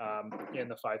in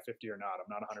the 550 or not. I'm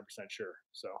not 100% sure.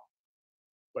 So,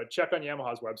 but check on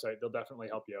Yamaha's website. They'll definitely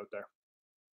help you out there.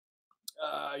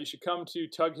 You should come to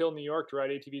Tug Hill, New York to ride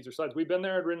ATVs or sleds. We've been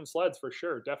there and ridden sleds for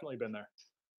sure. Definitely been there.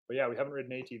 But yeah, we haven't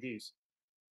ridden ATVs.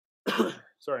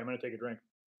 Sorry, I'm going to take a drink.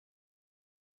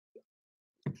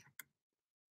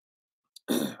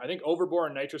 I think overbore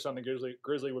and nitrous on the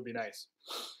Grizzly would be nice.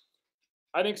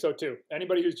 I think so too.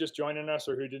 Anybody who's just joining us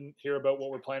or who didn't hear about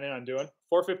what we're planning on doing,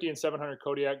 450 and 700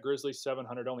 Kodiak, Grizzly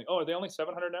 700 only. Oh, are they only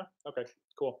 700 now? Okay,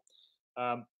 cool.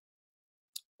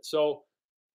 So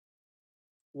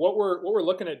what we're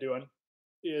looking at doing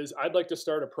is I'd like to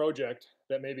start a project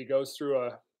that maybe goes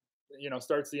through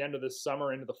starts the end of this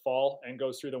summer into the fall and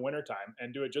goes through the winter time,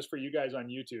 and do it just for you guys on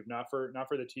YouTube, not for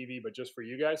the TV, but just for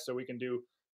you guys, so we can do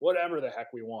whatever the heck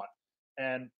we want.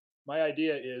 And my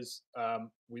idea is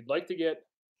we'd like to get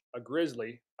a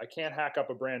Grizzly. I can't hack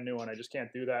up a brand new one. I just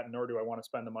can't do that, nor do I want to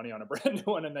spend the money on a brand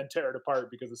new one and then tear it apart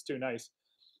because it's too nice.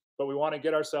 But we want to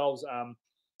get ourselves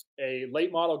a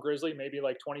late model Grizzly, maybe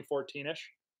like 2014-ish,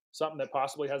 something that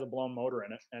possibly has a blown motor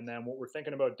in it. And then what we're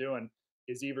thinking about doing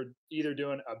is either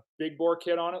doing a big bore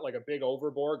kit on it, like a big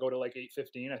overbore, go to like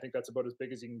 815. I think that's about as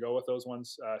big as you can go with those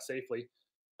ones safely.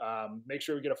 Make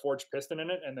sure we get a forged piston in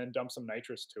it and then dump some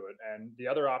nitrous to it. And the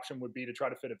other option would be to try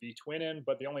to fit a V-twin in.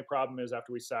 But the only problem is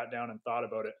after we sat down and thought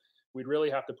about it, we'd really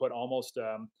have to put almost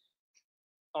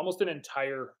an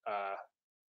entire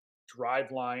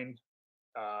drive line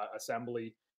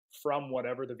assembly from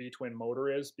whatever the V-twin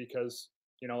motor is, because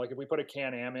like if we put a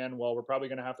Can-Am in, well, we're probably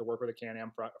going to have to work with a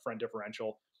Can-Am front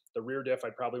differential. The rear diff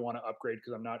I'd probably want to upgrade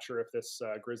because I'm not sure if this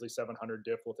Grizzly 700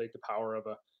 diff will take the power of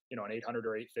an 800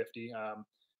 or 850.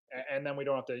 And then we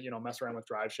don't have to mess around with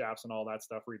drive shafts and all that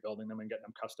stuff, rebuilding them and getting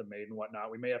them custom made and whatnot.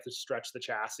 We may have to stretch the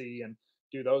chassis and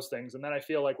do those things, and then I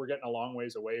feel like we're getting a long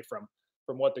ways away from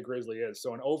what the Grizzly is.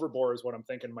 So an overbore is what I'm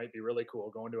thinking might be really cool,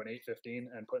 going to an 815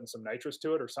 and putting some nitrous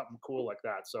to it or something cool like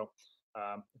that. So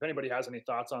if anybody has any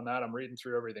thoughts on that, I'm reading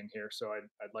through everything here, so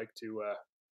I'd like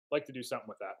to do something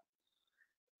with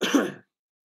that.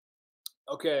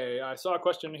 Okay, I saw a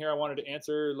question here I wanted to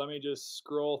answer. Let me just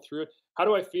scroll through it. How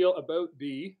do I feel about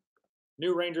the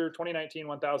new Ranger 2019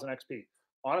 1000 XP?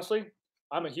 Honestly,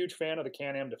 I'm a huge fan of the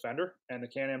Can-Am Defender, and the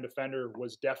Can-Am Defender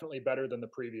was definitely better than the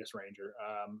previous Ranger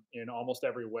in almost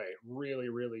every way. Really,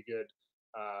 really good.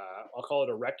 I'll call it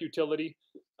a rec utility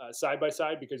side by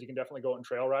side, because you can definitely go out and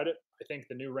trail ride it. I think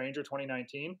the new Ranger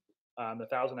 2019, the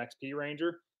 1000 XP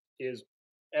Ranger, is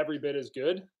every bit as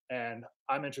good, and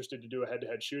I'm interested to do a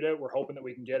head-to-head shootout. We're hoping that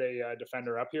we can get a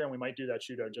Defender up here, and we might do that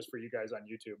shootout just for you guys on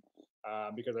YouTube,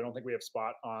 because I don't think we have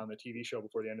spot on the TV show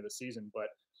before the end of the season. But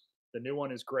the new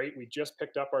one is great. We just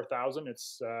picked up our 1000.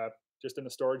 It's just in the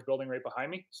storage building right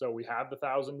behind me. So we have the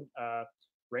 1000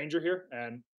 Ranger here,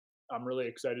 and I'm really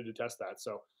excited to test that.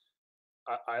 So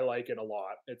I like it a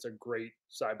lot. It's a great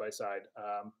side-by-side,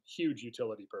 huge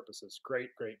utility purposes. Great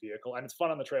vehicle, and it's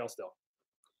fun on the trail still.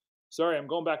 Sorry, I'm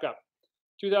going back up.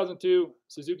 2002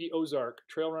 Suzuki Ozark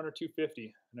Trail Runner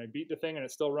 250, and I beat the thing and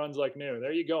it still runs like new.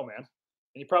 There you go, man. And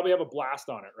you probably have a blast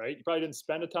on it, right? You probably didn't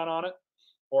spend a ton on it,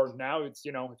 or now it's,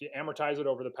 if you amortize it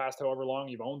over the past however long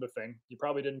you've owned the thing, you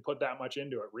probably didn't put that much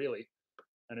into it really,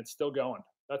 and it's still going.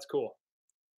 That's cool.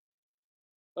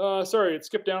 Sorry, it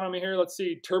skipped down on me here. Let's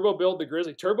see. Turbo build the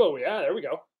Grizzly. Turbo, yeah, there we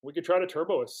go. We could try to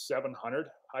turbo a 700.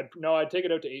 I'd take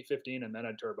it out to 815 and then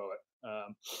I'd turbo it.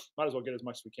 Might as well get as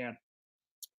much as we can.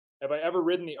 Have I ever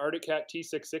ridden the Arctic Cat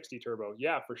T660 turbo?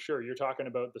 Yeah, for sure. You're talking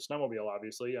about the snowmobile,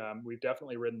 obviously. We've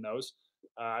definitely ridden those.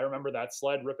 I remember that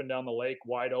sled ripping down the lake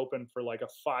wide open for like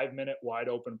a 5-minute wide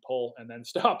open pull, and then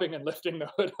stopping and lifting the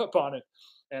hood up on it.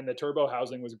 And the turbo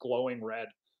housing was glowing red.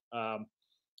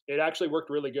 It actually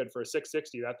worked really good for a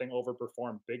 660. That thing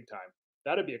overperformed big time.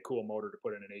 That'd be a cool motor to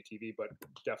put in an ATV, but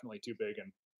definitely too big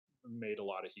and made a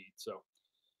lot of heat. So,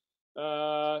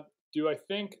 do I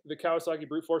think the Kawasaki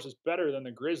Brute Force is better than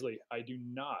the Grizzly? I do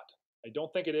not. I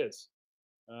don't think it is.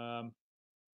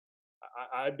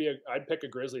 I'd pick a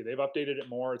Grizzly. They've updated it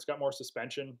more. It's got more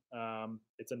suspension.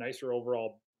 It's a nicer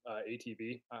overall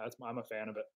ATV. I'm a fan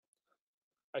of it.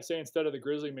 I say instead of the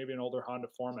Grizzly, maybe an older Honda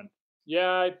Foreman.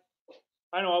 Yeah,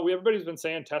 I know. Everybody's been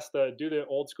saying do the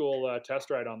old school test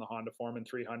ride on the Honda Foreman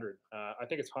 300. I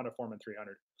think it's Honda Foreman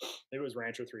 300. Maybe it was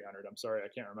Rancher 300. I'm sorry, I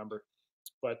can't remember.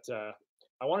 But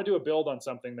I want to do a build on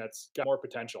something that's got more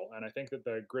potential, and I think that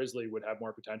the Grizzly would have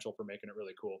more potential for making it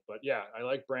really cool. But yeah, I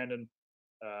like Brandon.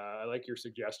 I like your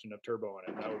suggestion of turbo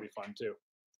in it. That would be fun too.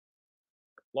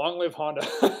 Long live Honda.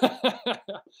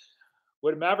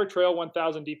 Would Maverick Trail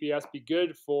 1000 DPS be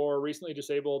good for recently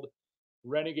disabled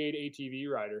Renegade ATV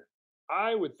rider?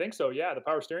 I would think so. Yeah, the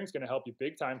power steering is going to help you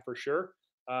big time for sure.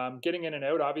 Getting in and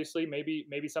out, obviously,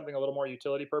 maybe something a little more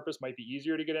utility purpose might be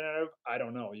easier to get in and out of. I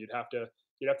don't know. You'd have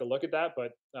to look at that,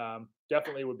 but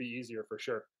definitely would be easier for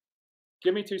sure.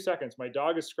 Give me 2 seconds. My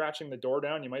dog is scratching the door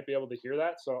down. You might be able to hear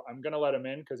that, so I'm gonna let him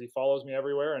in because he follows me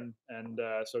everywhere. And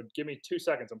so give me 2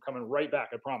 seconds. I'm coming right back.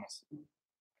 I promise.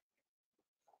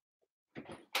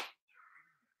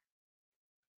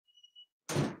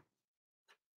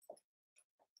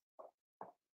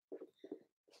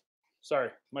 Sorry,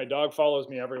 my dog follows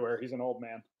me everywhere. He's an old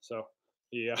man, so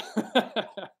yeah.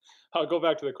 I'll go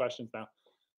back to the questions now.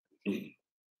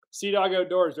 Sea Dog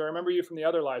Outdoors. Do I remember you from the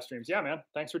other live streams? Yeah, man.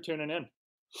 Thanks for tuning in.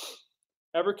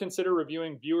 Ever consider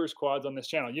reviewing viewers quads on this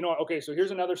channel? You know, okay, so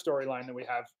here's another storyline that we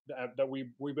have that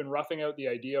we've been roughing out the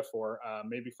idea for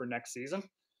maybe for next season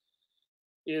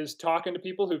is talking to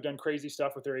people who've done crazy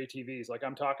stuff with their ATVs. Like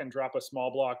I'm talking drop a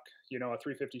small block, a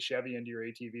 350 Chevy into your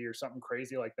ATV or something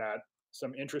crazy like that.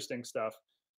 Some interesting stuff.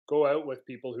 Go out with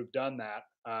people who've done that.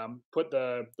 Put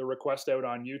the request out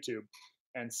on YouTube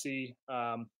and see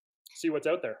what's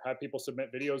out there. Have people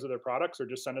submit videos of their products or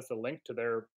just send us the link to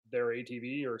their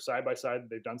ATV or side by side that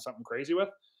they've done something crazy with,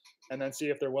 and then see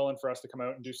if they're willing for us to come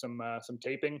out and do some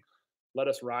taping. Let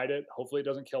us ride it. Hopefully, it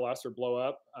doesn't kill us or blow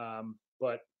up.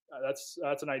 But that's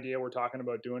an idea we're talking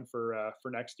about doing for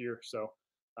next year. So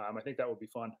I think that would be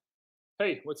fun.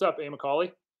 Hey, what's up, A.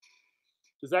 Macaulay?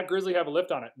 Does that Grizzly have a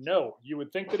lift on it? No, you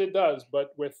would think that it does, but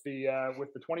with the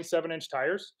 27-inch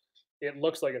tires, it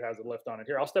looks like it has a lift on it.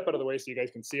 Here, I'll step out of the way so you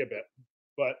guys can see a bit.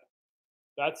 But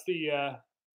that's the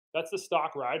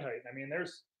stock ride height. I mean,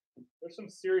 there's some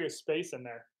serious space in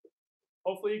there.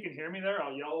 Hopefully you can hear me there.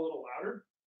 I'll yell a little louder.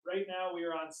 Right now we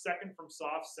are on second from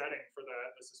soft setting for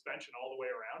the suspension all the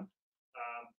way around.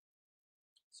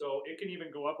 So it can even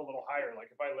go up a little higher.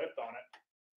 Like if I lift on it,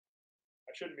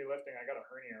 I shouldn't be lifting. I got a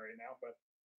hernia right now, but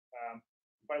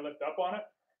if I lift up on it,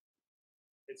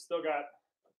 it's still got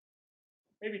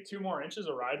maybe 2 more inches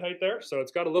of ride height there. So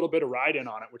it's got a little bit of ride in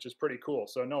on it, which is pretty cool.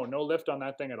 So no lift on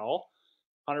that thing at all.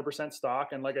 100% stock.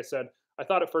 And like I said, I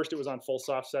thought at first it was on full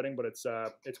soft setting, but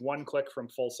it's one click from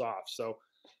full soft. So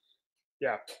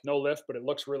yeah, no lift, but it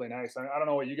looks really nice. I don't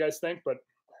know what you guys think, but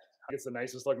I think it's the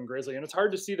nicest looking Grizzly. And it's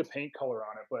hard to see the paint color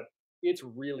on it, but it's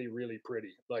really, really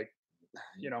pretty. Like,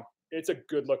 it's a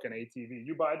good looking ATV.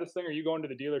 You buy this thing or you go into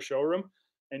the dealer showroom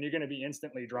and you're going to be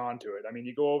instantly drawn to it. I mean,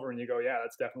 you go over and you go, yeah,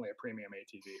 that's definitely a premium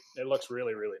ATV. It looks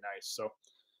really, really nice. So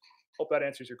hope that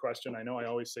answers your question. I know I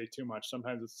always say too much.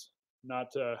 Sometimes it's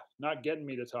not getting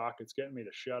me to talk. It's getting me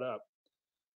to shut up.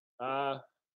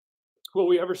 Will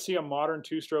we ever see a modern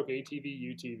 2-stroke ATV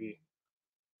UTV?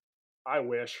 I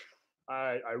wish.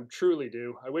 I truly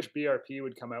do. I wish BRP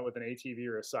would come out with an ATV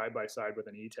or a side-by-side with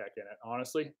an E-Tech in it.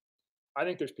 Honestly, I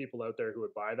think there's people out there who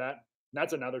would buy that. And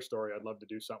that's another story I'd love to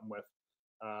do something with.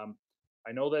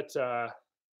 I know that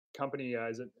company,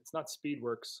 it's not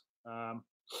Speedworks.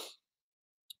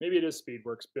 Maybe it is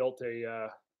Speedworks, built it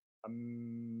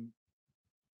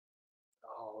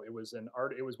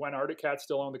was when Arctic Cat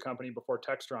still owned the company before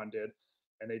Textron did,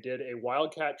 and they did a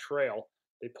Wildcat trail.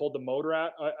 They pulled the motor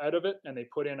out of it, and they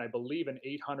put in, I believe, an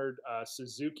 800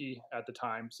 Suzuki at the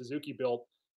time. Suzuki built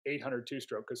 800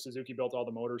 two-stroke because Suzuki built all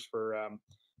the motors for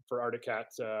Arctic Cat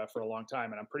for a long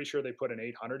time, and I'm pretty sure they put an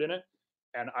 800 in it.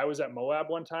 And I was at Moab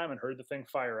one time and heard the thing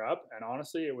fire up, and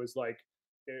honestly, it was like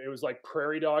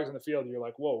prairie dogs in the field. You're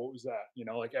like, whoa, what was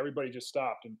that? Like everybody just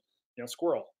stopped and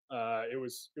squirrel. It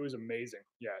was amazing.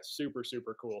 Yeah, super,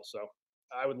 super cool. So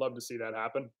I would love to see that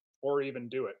happen or even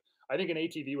do it. I think an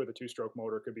ATV with a 2-stroke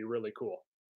motor could be really cool.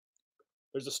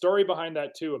 There's a story behind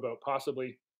that too about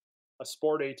possibly a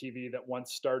sport ATV that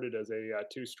once started as a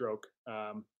 2-stroke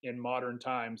in modern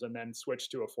times and then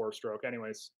switched to a 4-stroke.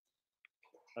 Anyways,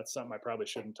 that's something I probably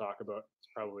shouldn't talk about. It's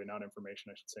probably not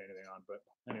information I should say anything on. But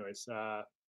anyways,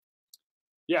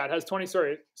 yeah, it has 20.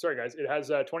 Sorry, guys. It has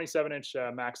 27-inch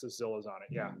Maxxis Zillas on it.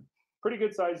 Yeah, pretty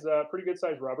good size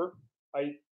rubber.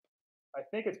 I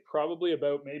think it's probably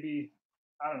about maybe,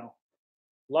 I don't know,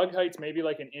 lug height's maybe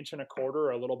like 1.25 inches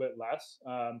or a little bit less.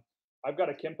 I've got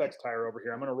a Kimpex tire over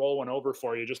here. I'm going to roll one over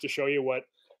for you just to show you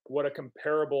what a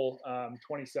comparable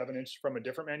 27-inch from a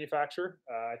different manufacturer.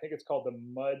 I think it's called the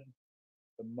Mud.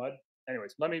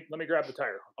 Anyways, let me grab the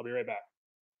tire. I'll be right back.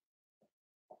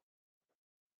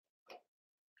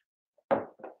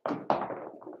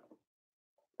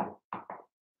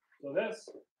 So this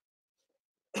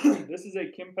this is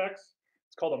a Kimpex.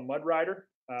 It's called a Mud Rider.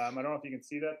 I don't know if you can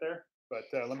see that there, but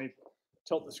let me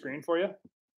tilt the screen for you.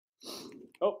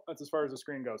 Oh, that's as far as the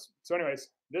screen goes. So anyways,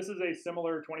 this is a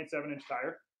similar 27-inch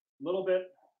tire. A little bit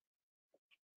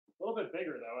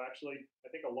bigger though, actually. I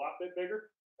think a lot bit bigger.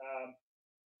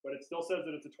 But it still says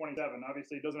that it's a 27.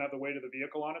 Obviously, it doesn't have the weight of the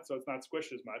vehicle on it, so it's not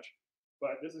squished as much.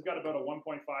 But this has got about a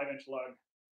 1.5-inch lug,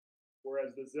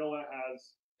 whereas the Zilla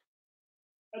has,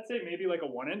 I'd say maybe like a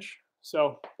 1-inch.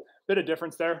 So bit of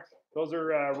difference there. Those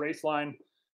are Raceline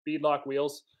beadlock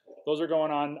wheels. Those are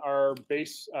going on our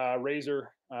base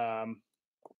Razor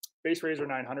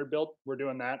 900 build. We're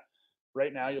doing that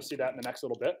right now. You'll see that in the next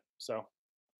little bit. So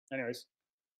anyways,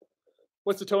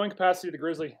 what's the towing capacity of the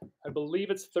Grizzly? I believe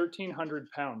it's 1,300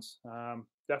 pounds.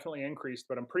 Definitely increased,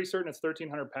 but I'm pretty certain it's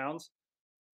 1,300 pounds.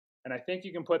 And I think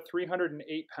you can put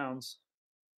 308 pounds,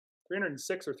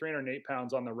 306 or 308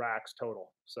 pounds on the racks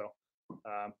total. So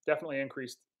definitely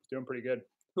increased. Doing pretty good.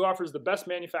 Who offers the best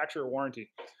manufacturer warranty?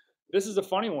 This is a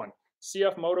funny one.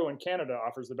 CF Moto in Canada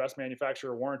offers the best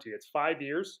manufacturer warranty. It's 5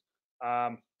 years.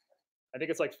 I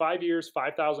think it's like 5 years,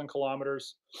 5,000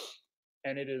 kilometers,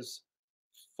 and it is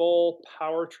full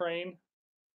powertrain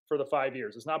for the 5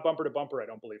 years. It's not bumper to bumper, I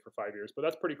don't believe, for 5 years, but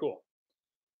that's pretty cool.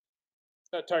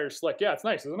 That tire's slick. Yeah, it's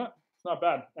nice, isn't it? It's not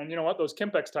bad. And you know what? Those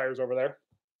Kimpex tires over there,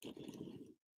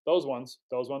 those ones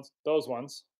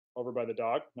over by the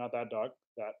dog, not that dog,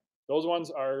 those ones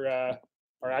are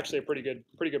actually a pretty good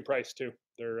price too.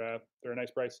 They're a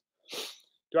nice price.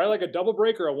 Do I like a double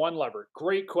brake or a one lever?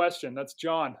 Great question. That's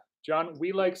John. John,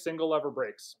 we like single lever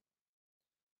brakes.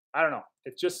 I don't know.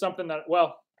 It's just something that,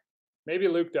 well, maybe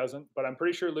Luke doesn't, but I'm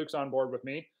pretty sure Luke's on board with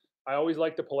me. I always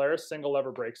like the Polaris single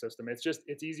lever brake system.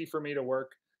 It's easy for me to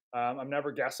work. I'm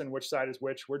never guessing which side is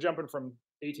which. We're jumping from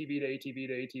ATV to ATV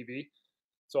to ATV.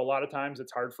 So a lot of times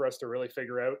it's hard for us to really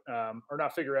figure out, or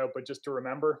not figure out, but just to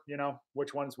remember,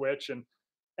 which one's which. And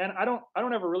I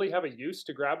don't ever really have a use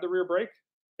to grab the rear brake.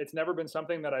 It's never been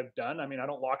something that I've done. I mean, I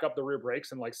don't lock up the rear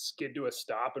brakes and like skid to a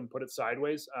stop and put it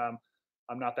sideways.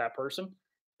 I'm not that person.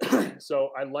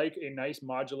 So I like a nice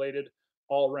modulated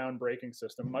all-round braking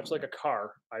system, much like a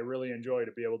car. I really enjoy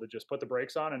to be able to just put the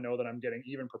brakes on and know that I'm getting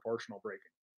even proportional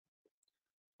braking.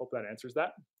 Hope that answers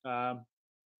that. I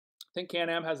think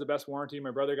Can-Am has the best warranty.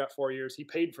 My brother got 4 years. He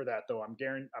paid for that though. I'm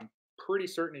pretty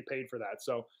certain he paid for that.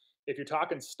 So if you're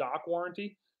talking stock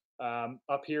warranty,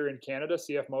 up here in Canada,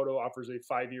 CF Moto offers a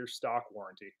 5-year stock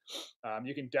warranty.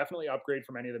 You can definitely upgrade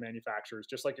from any of the manufacturers,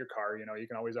 just like your car. You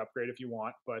can always upgrade if you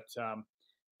want. But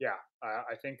yeah,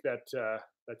 I think that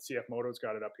CF Moto's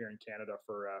got it up here in Canada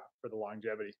for the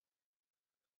longevity.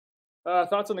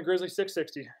 Thoughts on the Grizzly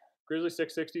 660? Grizzly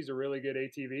 660 is a really good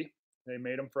ATV. They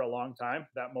made them for a long time.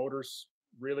 That motor's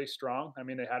really strong. I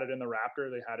mean, they had it in the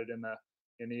Raptor, they had it in the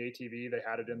ATV, they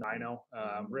had it in the Dino.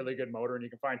 Really good motor, and you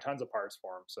can find tons of parts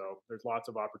for them. So there's lots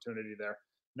of opportunity there.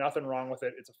 Nothing wrong with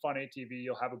it. It's a fun ATV.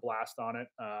 You'll have a blast on it.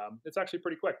 It's actually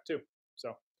pretty quick too.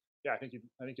 So yeah, I think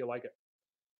you'll like it.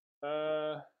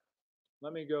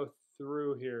 Let me go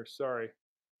through here. Sorry.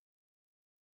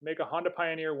 Make a Honda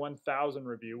Pioneer 1000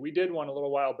 review. We did one a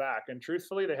little while back, and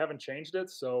truthfully, they haven't changed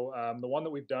it. So the one that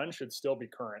we've done should still be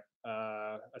current,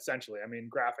 essentially. I mean,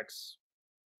 graphics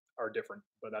are different,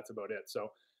 but that's about it.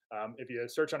 So if you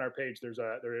search on our page,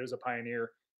 there is a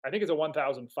Pioneer. I think it's a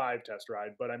 1005 test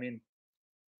ride, but I mean,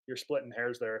 you're splitting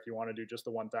hairs there if you want to do just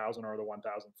the 1000 or the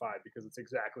 1005, because it's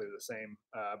exactly the same,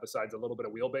 besides a little bit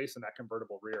of wheelbase and that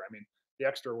convertible rear. I mean, the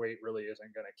extra weight really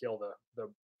isn't going to kill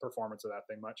the performance of that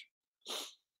thing much.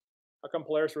 How come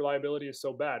Polaris reliability is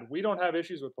so bad? We don't have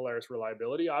issues with Polaris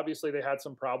reliability. Obviously, they had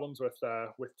some problems with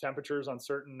temperatures on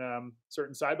certain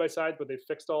side-by-sides, but they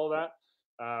fixed all of that.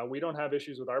 We don't have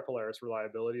issues with our Polaris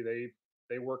reliability.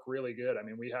 They work really good. I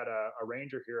mean, we had a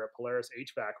Ranger here, a Polaris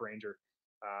HVAC Ranger.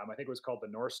 I think it was called the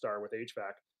North Star with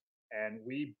HVAC, and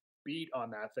we beat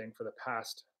on that thing for the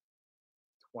past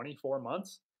 24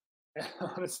 months. And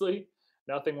honestly,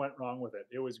 nothing went wrong with it.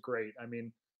 It was great. I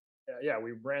mean, yeah,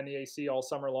 we ran the AC all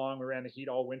summer long. We ran the heat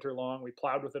all winter long. We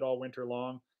plowed with it all winter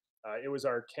long. It was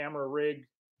our camera rig,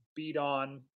 beat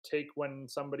on, take when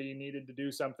somebody needed to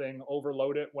do something,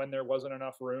 overload it when there wasn't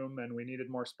enough room and we needed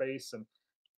more space, and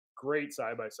great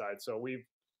side by side. So we've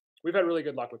had really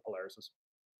good luck with Polarises.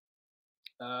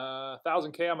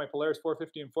 1,000K on my Polaris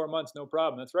 450 in 4 months, no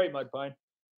problem. That's right, Mudpine.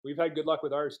 We've had good luck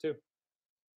with ours too.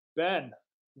 Ben,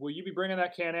 will you be bringing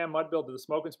that Can-Am mud build to the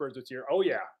Smoking Spurs this year? Oh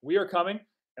yeah, we are coming.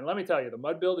 And let me tell you, the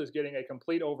mud build is getting a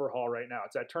complete overhaul right now.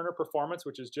 It's at Turner Performance,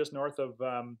 which is just north of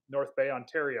North Bay,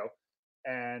 Ontario.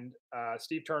 And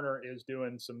Steve Turner is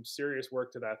doing some serious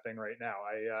work to that thing right now.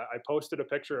 I posted a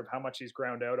picture of how much he's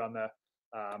ground out on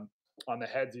on the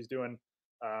heads. He's doing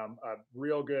a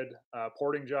real good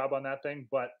porting job on that thing,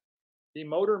 but the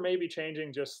motor may be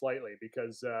changing just slightly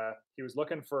because he was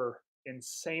looking for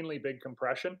insanely big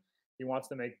compression. He wants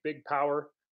to make big power,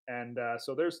 and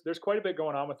so there's quite a bit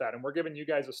going on with that. And we're giving you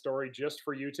guys a story just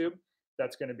for YouTube.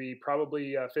 That's going to be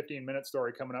probably a 15-minute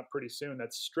story coming up pretty soon.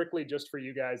 That's strictly just for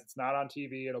you guys. It's not on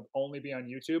TV. It'll only be on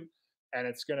YouTube, and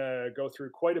it's going to go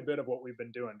through quite a bit of what we've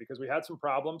been doing because we had some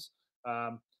problems.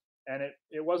 Um, and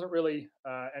it wasn't really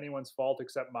anyone's fault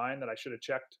except mine that I should have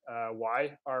checked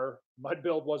why our mud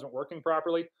build wasn't working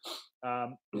properly.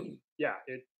 Um, yeah,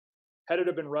 had it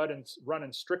have been running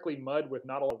strictly mud with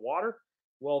not a lot of water,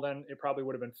 well then it probably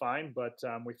would have been fine. But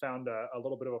we found a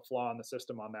little bit of a flaw in the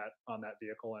system on that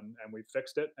vehicle, and we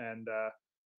fixed it. And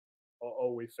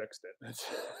we fixed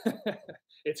it.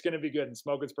 It's going to be good, and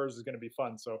Smoke and Spurs is going to be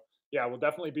fun. So yeah, we'll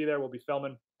definitely be there. We'll be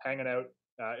filming, hanging out.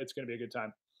 It's going to be a good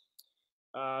time.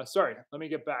 Sorry, let me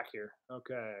get back here.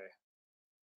 Okay.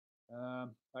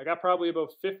 I got probably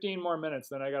about 15 more minutes,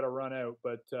 then I got to run out.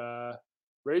 But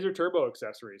Razor Turbo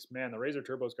accessories, man, the Razor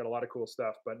Turbo's got a lot of cool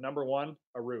stuff. But number one,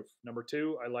 a roof. Number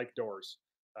two, I like doors.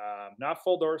 Not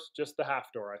full doors, just the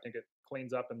half door. I think it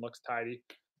cleans up and looks tidy.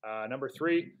 Number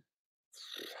three,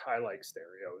 I like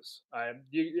stereos.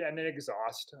 And an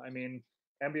exhaust. I mean,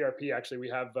 MBRP actually, we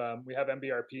have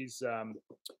MBRP's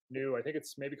new. I think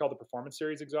it's maybe called the Performance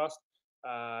Series exhaust,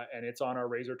 and it's on our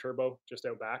Razor Turbo just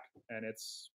out back, and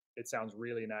it sounds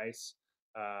really nice.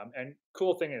 And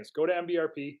cool thing is, go to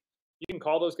MBRP. You can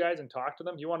call those guys and talk to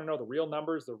them. You want to know the real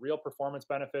numbers, the real performance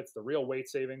benefits, the real weight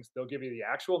savings. They'll give you the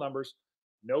actual numbers,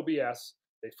 no BS.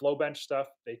 They flow bench stuff.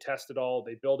 They test it all.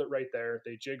 They build it right there.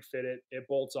 They jig fit it. It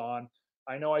bolts on.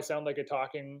 I know I sound like a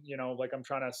talking, like I'm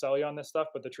trying to sell you on this stuff,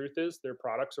 but the truth is their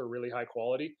products are really high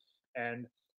quality, and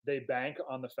they bank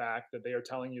on the fact that they are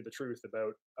telling you the truth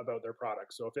about their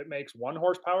products. So if it makes 1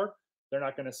 horsepower, they're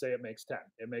not going to say it makes 10.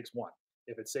 It makes 1.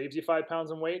 If it saves you 5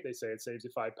 pounds in weight, they say it saves you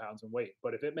 5 pounds in weight.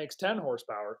 But if it makes 10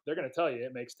 horsepower, they're going to tell you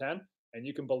it makes 10, and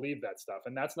you can believe that stuff.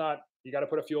 And that's not, you got to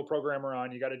put a fuel programmer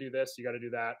on, you got to do this, you got to do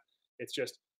that. It's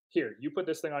just, here, you put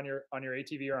this thing on your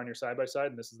ATV or on your side by side,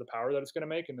 and this is the power that it's going to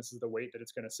make, and this is the weight that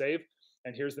it's going to save,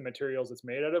 and here's the materials it's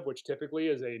made out of, which typically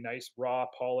is a nice raw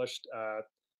polished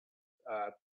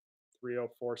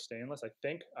 304 stainless, I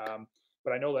think.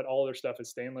 But I know that all their stuff is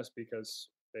stainless because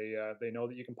they know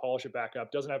that you can polish it back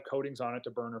up. Doesn't have coatings on it to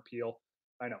burn or peel.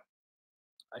 I know.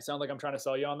 I sound like I'm trying to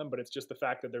sell you on them, but it's just the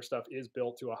fact that their stuff is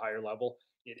built to a higher level.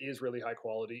 It is really high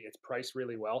quality. It's priced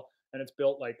really well, and it's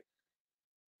built like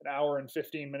an hour and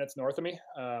 15 minutes north of me.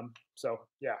 So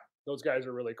yeah, those guys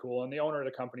are really cool. And the owner of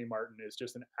the company, Martin, is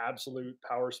just an absolute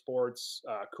power sports,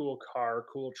 cool car,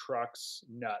 cool trucks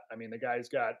nut. I mean, the guy's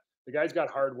got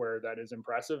hardware that is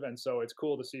impressive, and so it's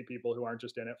cool to see people who aren't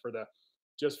just in it for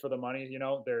the money.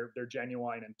 They're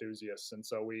genuine enthusiasts, and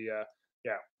so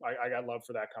yeah, I got love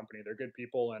for that company. They're good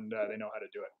people, and they know how to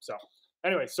do it. So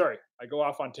anyway, sorry, I go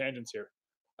off on tangents here.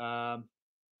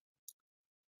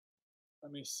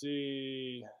 Let me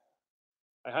see.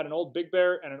 I had an old Big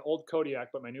Bear and an old Kodiak,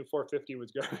 but my new 450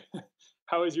 was good.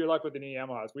 How is your luck with the new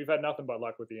Yamahas? We've had nothing but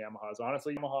luck with the Yamahas.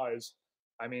 Honestly, Yamaha is,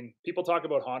 I mean, people talk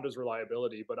about Honda's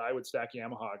reliability, but I would stack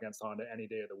Yamaha against Honda any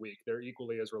day of the week. They're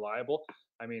equally as reliable.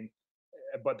 I mean,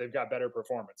 but they've got better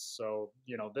performance. So,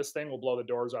 this thing will blow the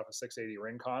doors off a 680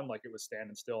 Rincon like it was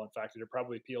standing still. In fact, it'd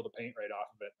probably peel the paint right off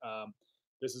of it.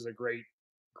 This is a great,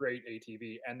 great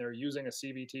ATV, and they're using a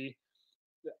CVT.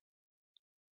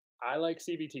 I like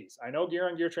CVTs. I know gear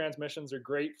on gear transmissions are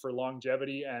great for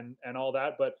longevity and all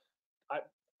that, but I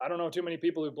I don't know too many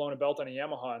people who've blown a belt on a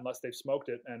Yamaha unless they've smoked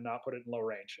it and not put it in low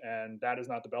range. And that is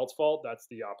not the belt's fault. That's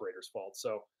the operator's fault.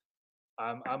 So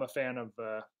I'm a fan of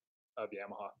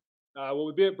Yamaha. Will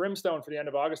we be at Brimstone for the end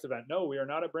of August event? No, we are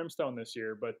not at Brimstone this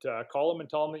year. But call them and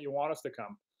tell them that you want us to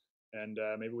come, and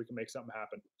maybe we can make something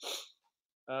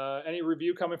happen. Any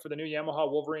review coming for the new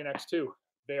Yamaha Wolverine X2?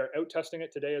 They are out testing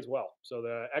it today as well. So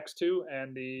the X2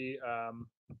 and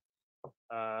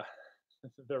uh,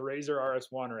 the Razor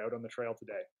RS1 are out on the trail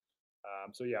today.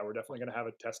 So yeah, we're definitely going to have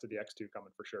a test of the X2 coming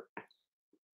for sure.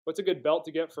 What's a good belt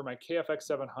to get for my KFX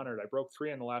 700? I broke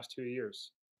 3 in the last 2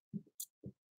 years.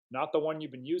 Not the one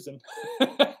you've been using.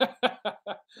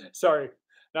 Sorry,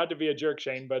 not to be a jerk,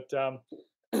 Shane, but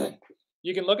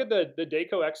you can look at the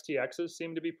Dayco XTXs.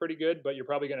 Seem to be pretty good, but you're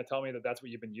probably going to tell me that that's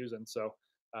what you've been using. So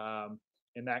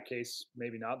in that case,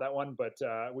 maybe not that one. But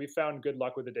we found good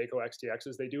luck with the Dayco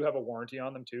XTXs. They do have a warranty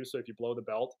on them too. So if you blow the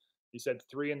belt, you said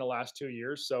 3 in the last 2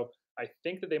 years. So I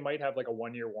think that they might have like a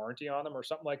 1-year warranty on them or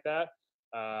something like that.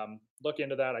 Look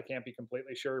into that. I can't be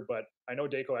completely sure, but I know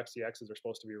Dayco XTXs are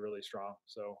supposed to be really strong.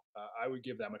 So I would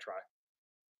give them a try.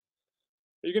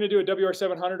 Are you going to do a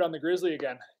WR700 on the Grizzly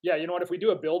again? Yeah, you know what? If we do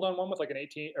a build on one with like an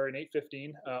 18 or an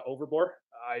 815 overbore,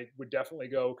 I would definitely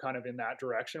go kind of in that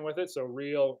direction with it. So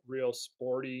real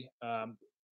sporty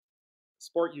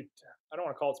sport. I don't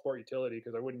want to call it sport utility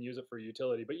because I wouldn't use it for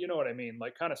utility, but you know what I mean.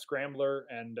 Like kind of scrambler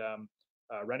and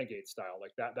renegade style,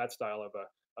 like that style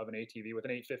of an ATV with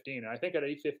an 815. And I think at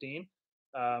 815,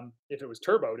 if it was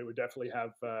turboed, it would definitely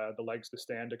have the legs to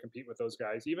stand to compete with those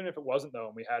guys. Even if it wasn't though,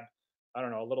 and we had I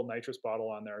don't know a little nitrous bottle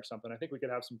on there or something, I think we could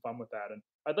have some fun with that. And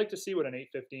I'd like to see what an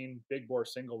 815 big bore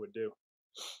single would do.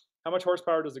 How much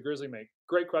horsepower does the Grizzly make?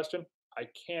 Great question. I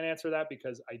can't answer that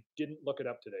because I didn't look it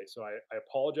up today, so I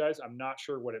apologize. I'm not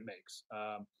sure what it makes.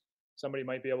 Somebody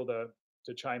might be able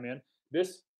to chime in.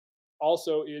 This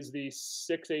also is the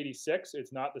 686.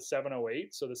 It's not the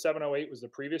 708. So the 708 was the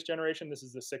previous generation. This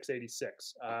is the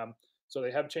 686. So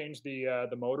they have changed the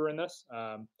motor in this,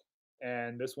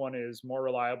 and this one is more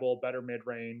reliable, better mid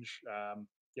range.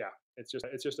 Yeah, it's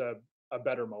just a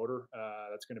better motor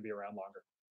that's going to be around longer.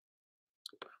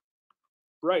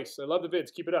 Bryce, I love the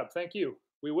vids. Keep it up. Thank you.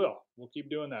 We will. We'll keep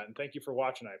doing that. And thank you for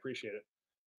watching. I appreciate it.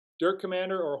 Dirt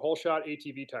Commander or whole shot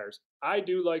ATV tires? I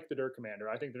do like the Dirt Commander.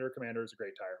 I think the Dirt Commander is a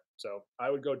great tire. So I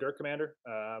would go Dirt Commander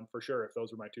for sure if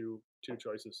those were my two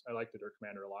choices. I like the Dirt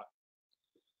Commander a lot.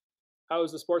 How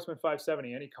is the Sportsman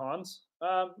 570? Any cons?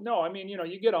 No, I mean, you know,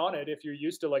 you get on it. If you're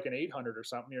used to like an 800 or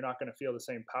something, you're not going to feel the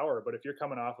same power. But if you're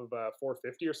coming off of a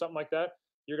 450 or something like that,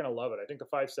 you're going to love it. I think the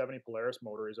 570 Polaris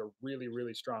motor is a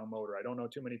really strong motor. I don't know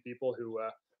too many people who,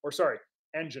 or sorry,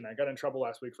 engine. I got in trouble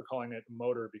last week for calling it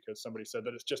motor because somebody said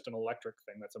that it's just an electric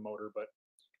thing that's a motor, but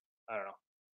I don't know.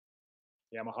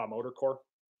 Yamaha Motor Corps,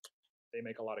 they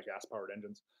make a lot of gas powered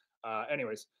engines.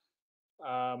 Anyways,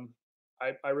 I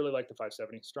really like the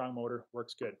 570. Strong motor,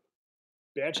 works good.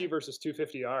 Banshee versus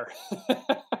 250R.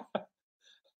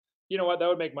 You know what? That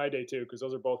would make my day too because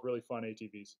those are both really fun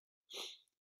ATVs.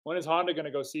 When is Honda going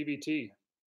to go CVT?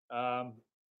 I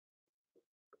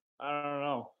don't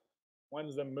know.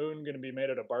 When's the moon going to be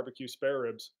made out of barbecue spare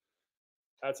ribs?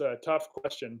 That's a tough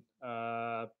question.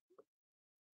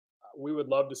 We would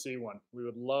love to see one. We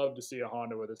would love to see a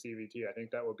Honda with a CVT. I think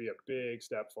that would be a big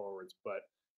step forwards, but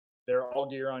they're all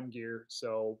gear on gear.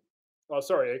 So, well,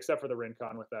 sorry, except for the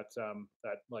Rincon with that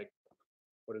like,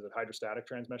 what is it, hydrostatic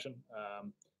transmission.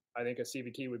 I think a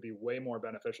CVT would be way more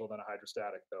beneficial than a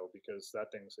hydrostatic though, because that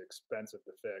thing's expensive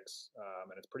to fix,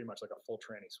 and it's pretty much like a full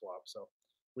tranny swap. So,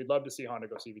 we'd love to see Honda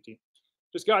go CVT.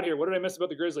 Just got here. What did I miss about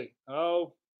the Grizzly?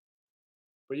 Oh,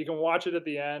 but you can watch it at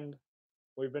the end.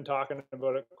 We've been talking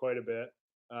about it quite a bit.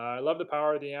 I love the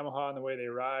power of the Yamaha and the way they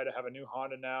ride. I have a new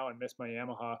Honda now and miss my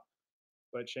Yamaha,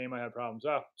 but shame I had problems.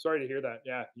 Oh, sorry to hear that.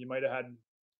 Yeah, you might have had,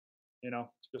 you know,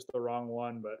 just the wrong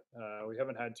one, but we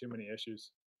haven't had too many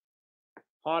issues.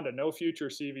 Honda, no future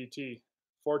CVT.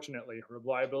 Fortunately,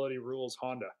 reliability rules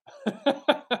Honda.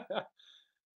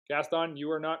 Gaston, you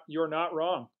are not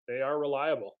wrong. They are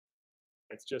reliable.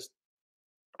 It's just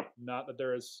not that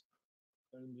there's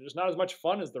not as much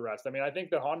fun as the rest. I mean, I think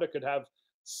that Honda could have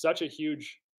such a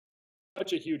huge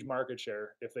market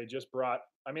share if they just brought.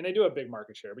 I mean, they do a big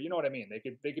market share, but you know what I mean.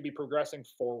 They could be progressing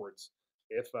forwards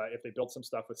if they built some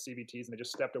stuff with CVTs and they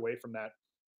just stepped away from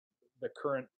the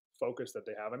current focus that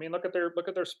they have. I mean, look at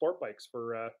their sport bikes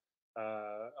for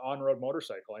on-road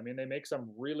motorcycle. I mean, they make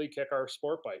some really kick-ass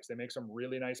sport bikes. They make some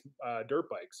really nice dirt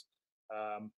bikes.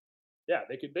 Yeah,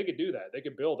 they could do that. They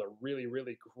could build a really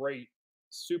great,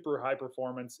 super high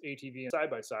performance ATV side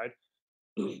by side,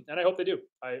 and I hope they do.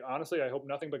 I honestly, I hope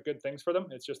nothing but good things for them.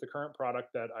 It's just the current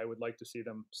product that I would like to see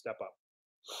them step up.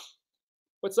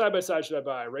 What side by side should I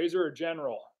buy, Razor or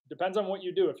General? Depends on what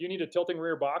you do. If you need a tilting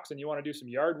rear box and you want to do some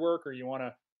yard work, or you want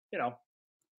to, you know,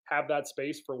 have that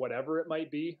space for whatever it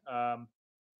might be,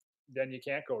 then you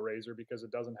can't go Razor because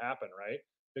it doesn't happen, right?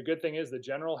 The good thing is the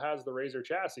General has the Razor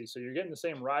chassis, so you're getting the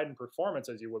same ride and performance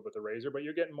as you would with the Razor, but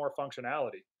you're getting more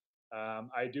functionality.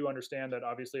 I do understand that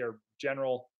obviously our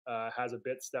General has a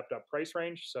bit stepped up price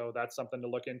range, so that's something to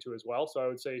look into as well. So I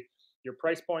would say your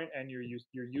price point and your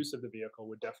use of the vehicle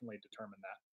would definitely determine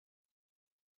that.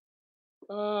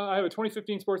 I have a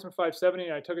 2015 Sportsman 570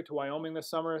 and I took it to Wyoming this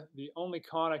summer. The only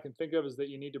con I can think of is that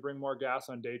you need to bring more gas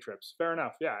on day trips. Fair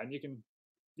enough. Yeah. And you can,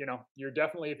 you know, you're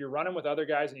definitely, if you're running with other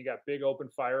guys and you got big open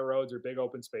fire roads or big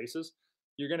open spaces,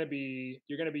 you're going to be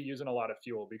using a lot of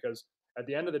fuel because at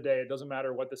the end of the day, it doesn't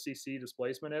matter what the CC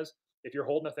displacement is. If you're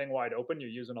holding the thing wide open, you're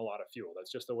using a lot of fuel.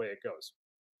 That's just the way it goes.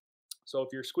 So if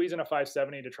you're squeezing a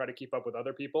 570 to try to keep up with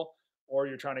other people, or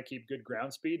you're trying to keep good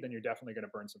ground speed, then you're definitely going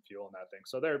to burn some fuel in that thing.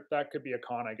 So that could be a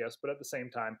con, I guess. But at the same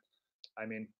time, I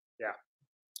mean, yeah,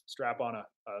 strap on a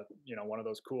you know, one of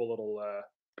those cool little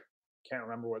Can't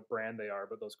remember what brand they are,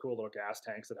 but those cool little gas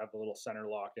tanks that have the little center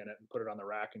lock in it and put it on the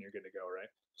rack and you're good to go,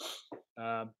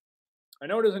 right? I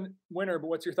know it isn't winter, but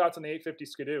what's your thoughts on the 850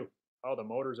 Skidoo? Oh, the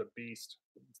motor's a beast.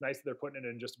 It's nice that they're putting it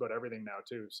in just about everything now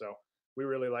too. So we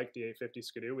really like the 850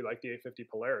 Skidoo. We like the 850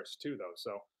 Polaris too, though.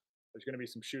 So there's going to be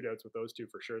some shootouts with those two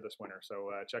for sure this winter.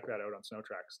 So check that out on Snow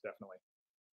Tracks, definitely.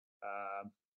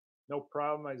 No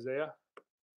problem, Isaiah.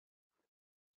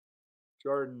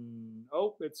 Jordan.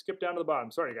 Oh, it skipped down to the bottom.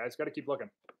 Sorry, guys. Got to keep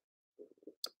looking.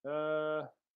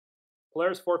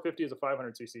 Polaris 450 is a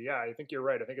 500cc. Yeah, I think you're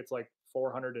right. I think it's like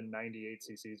 498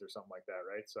 cc's or something like that,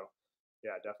 right? So,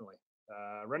 yeah, definitely.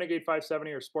 Renegade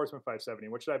 570 or Sportsman 570.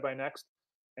 What should I buy next?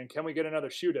 And can we get another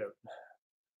shootout?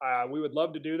 We would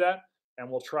love to do that, and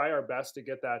we'll try our best to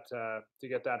get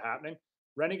that happening.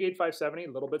 Renegade 570,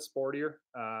 a little bit sportier.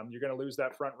 You're going to lose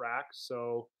that front rack,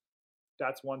 so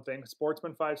that's one thing.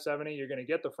 Sportsman 570, you're going to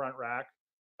get the front rack,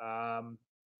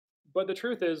 but the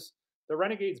truth is, the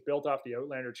Renegade's built off the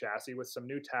Outlander chassis with some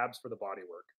new tabs for the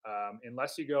bodywork.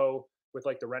 Unless you go with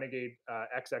like the Renegade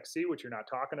XXC, which you're not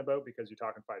talking about because you're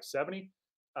talking 570,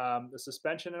 the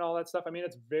suspension and all that stuff. I mean,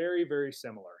 it's very, very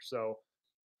similar. So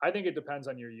I think it depends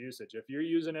on your usage. If you're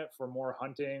using it for more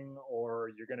hunting, or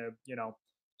you're gonna,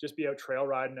 just be out trail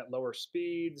riding at lower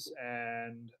speeds,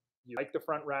 and you like the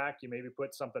front rack, you maybe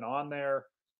put something on there.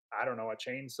 I don't know, a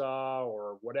chainsaw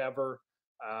or whatever.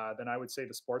 Then I would say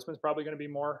the Sportsman's probably going to be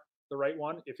more the right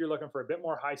one. If you're looking for a bit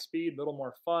more high speed, a little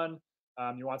more fun,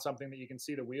 you want something that you can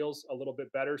see the wheels a little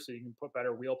bit better, so you can put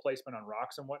better wheel placement on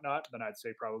rocks and whatnot, then I'd say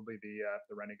probably the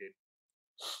Renegade.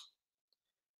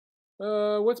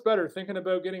 What's better, thinking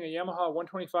about getting a Yamaha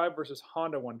 125 versus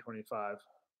Honda 125?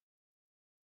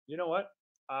 You know what?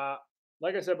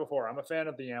 Like I said before, I'm a fan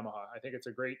of the Yamaha. I think it's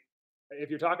a great. If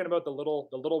you're talking about the little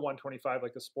 125,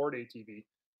 like the Sport ATV,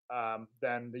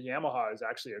 then the Yamaha is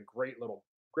actually a great little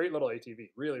ATV.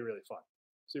 Really, really fun,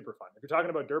 super fun. If you're talking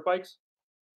about dirt bikes,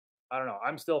 I don't know.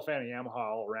 I'm still a fan of Yamaha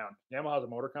all around. Yamaha's a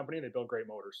motor company. They build great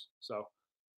motors. So,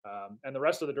 and the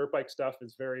rest of the dirt bike stuff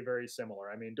is very, very similar.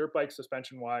 I mean, dirt bike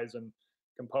suspension wise and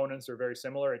components are very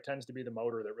similar. It tends to be the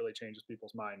motor that really changes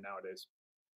people's mind nowadays.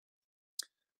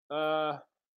 Uh,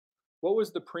 what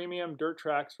was the premium dirt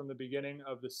tracks from the beginning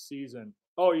of the season?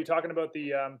 Oh, you're talking about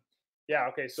the yeah,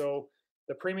 okay. So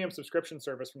the premium subscription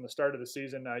service from the start of the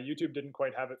season, YouTube didn't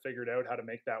quite have it figured out how to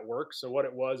make that work. So what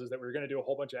it was is that we were going to do a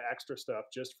whole bunch of extra stuff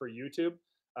just for YouTube.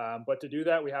 But to do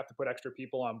that, we have to put extra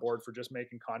people on board for just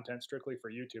making content strictly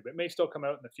for YouTube. It may still come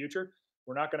out in the future.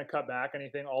 We're not going to cut back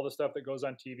anything. All the stuff that goes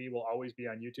on TV will always be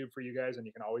on YouTube for you guys, and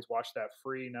you can always watch that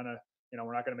free. None of,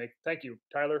 we're not going to make, thank you,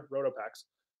 Tyler, Rotopax.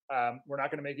 We're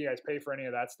not going to make you guys pay for any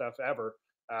of that stuff ever.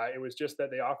 It was just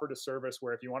that they offered a service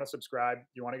where if you want to subscribe,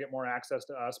 you want to get more access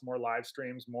to us, more live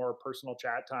streams, more personal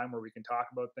chat time where we can talk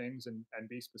about things and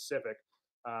be specific.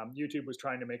 YouTube was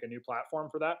trying to make a new platform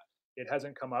for that. It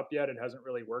hasn't come up yet. It hasn't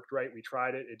really worked right. We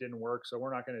tried it. It didn't work. So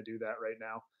we're not going to do that right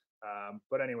now.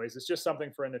 But anyways, it's just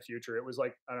something for in the future. It was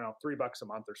like, I don't know, $3 a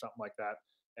month or something like that.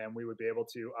 And we would be able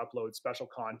to upload special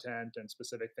content and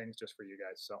specific things just for you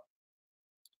guys. So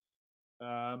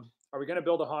are we going to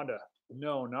build a Honda?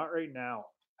 No, not right now.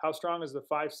 How strong is the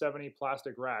 570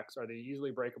 plastic racks? Are they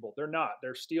easily breakable? They're not.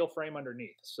 They're steel frame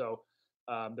underneath. So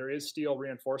there is steel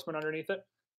reinforcement underneath it,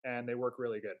 and they work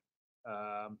really good.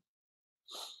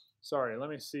 Sorry, let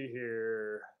me see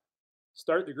here.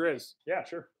 Start the Grizz. Yeah,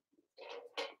 sure.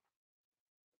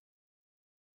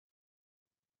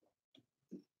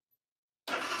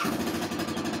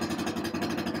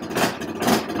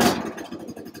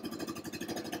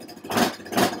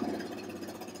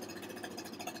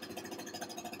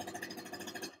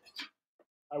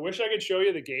 I wish I could show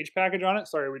you the gauge package on it.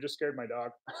 Sorry, we just scared my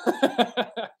dog.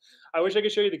 I wish I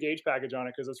could show you the gauge package on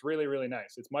it because it's really, really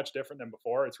nice. It's much different than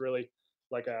before. It's really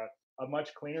like a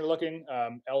much cleaner looking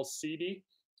LCD,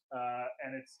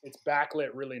 and it's backlit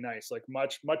really nice, like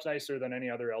much nicer than any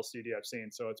other LCD I've seen.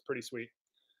 So it's pretty sweet.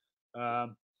 Now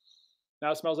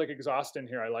it smells like exhaust in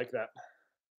here. I like that.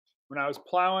 When I was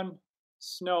plowing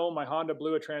snow, my Honda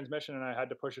blew a transmission, and I had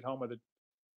to push it home with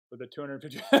a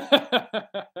 250.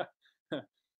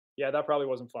 Yeah, that probably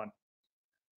wasn't fun.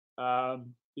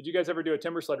 Did you guys ever do a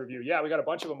timber sled review? Yeah, we got a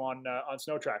bunch of them on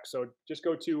Snow Tracks. So just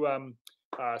go to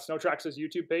Snow Tracks'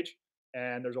 YouTube page,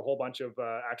 and there's a whole bunch of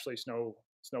actually snow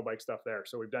bike stuff there.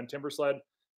 So we've done timber sled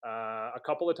a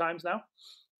couple of times now,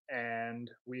 and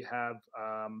we have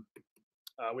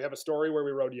a story where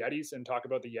we rode Yetis and talk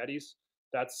about the Yetis.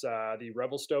 That's the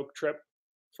Revelstoke trip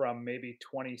from maybe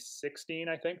 2016,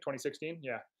 I think 2016.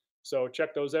 Yeah. So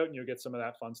check those out, and you'll get some of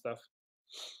that fun stuff.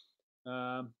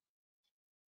 All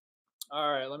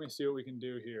right, let me see what we can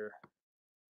do here.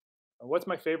 What's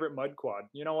my favorite mud quad?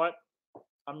 You know what?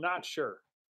 I'm not sure.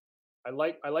 I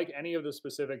like any of the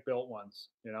specific built ones.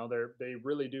 You know, they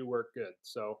really do work good.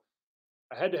 So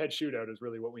a head-to-head shootout is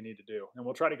really what we need to do, and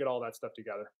we'll try to get all that stuff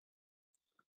together.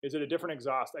 Is it a different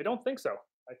exhaust? I don't think so.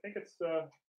 I think it's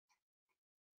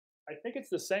I think it's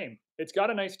the same. It's got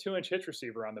a nice 2-inch hitch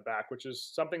receiver on the back, which is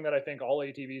something that I think all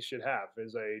ATVs should have,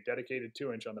 is a dedicated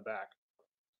 2-inch on the back.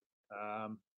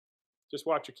 Um, just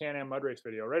watch a Can-Am Mud Race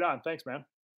video. Right on. Thanks, man.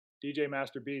 DJ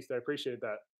Master Beast. I appreciate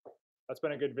that. That's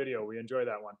been a good video. We enjoy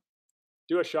that one.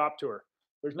 Do a shop tour.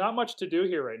 There's not much to do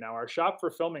here right now. Our shop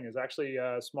for filming is actually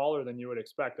smaller than you would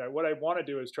expect. What I want to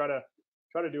do is try to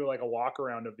do like a walk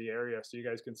around of the area so you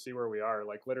guys can see where we are.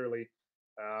 Like literally,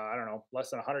 I don't know, less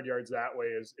than 100 yards that way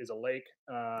is a lake,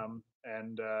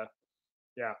 and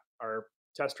yeah, our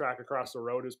test track across the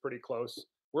road is pretty close.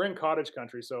 We're in cottage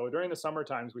country, so during the summer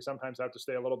times we sometimes have to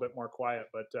stay a little bit more quiet.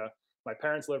 But my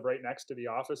parents live right next to the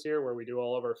office here, where we do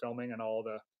all of our filming and all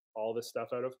this stuff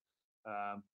out of.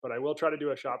 But I will try to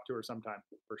do a shop tour sometime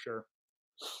for sure.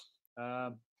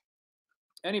 Um,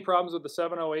 any problems with the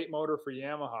 708 motor for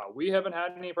Yamaha? We haven't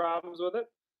had any problems with it,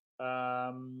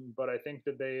 but I think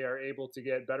that they are able to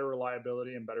get better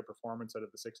reliability and better performance out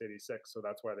of the 686, so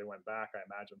that's why they went back, I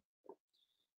imagine.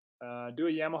 Do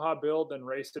a Yamaha build and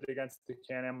race it against the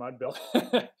Can-Am Mud build.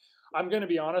 I'm going to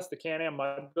be honest, the Can-Am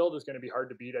Mud build is going to be hard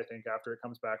to beat, I think, after it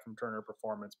comes back from Turner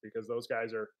Performance, because those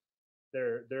guys are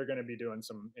they're going to be doing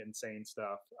some insane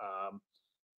stuff.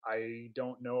 I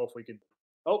don't know if we could.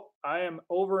 Oh, I am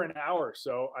over an hour,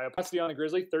 so I have capacity on the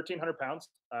Grizzly, 1,300 pounds,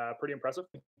 pretty impressive.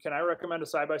 Can I recommend a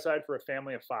side by side for a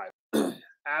family of 5?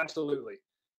 Absolutely.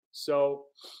 So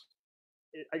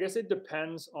I guess it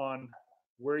depends on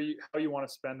how you want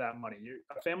to spend that money.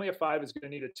 A family of 5 is going to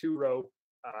need a 2-row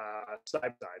side by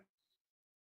side.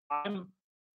 I'm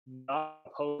not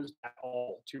opposed at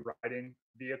all to riding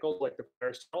vehicles like the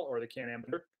Polaris or the Can-Am.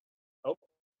 Oh,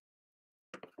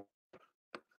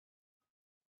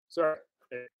 sorry,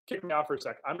 it kicked me off for a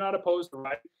sec. I'm not opposed to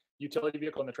riding utility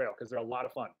vehicle in the trail because they're a lot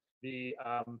of fun. The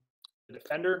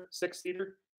Defender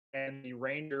 6-seater and the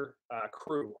Ranger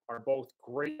Crew are both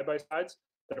great side by sides.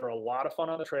 They're a lot of fun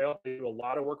on the trail. They do a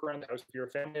lot of work around the house. If you're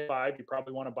a family of 5, you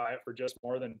probably want to buy it for just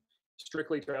more than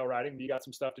strictly trail riding. You got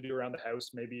some stuff to do around the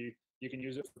house. Maybe you can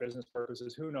use it for business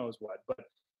purposes. Who knows what? But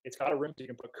it's got a rim so you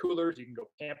can put coolers. You can go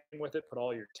camping with it. Put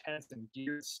all your tents and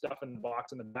gear stuff in the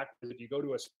box in the back. Because if you go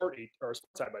to a sport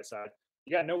side by side,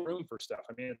 you got no room for stuff.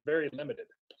 I mean, it's very limited.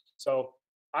 So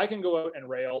I can go out and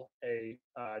rail a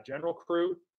General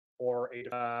Crew or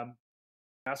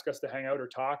ask us to hang out or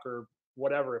talk or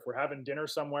whatever. If we're having dinner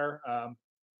somewhere,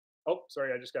 oh,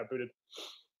 sorry, I just got booted.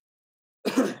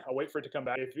 I'll wait for it to come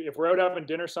back. If we're out having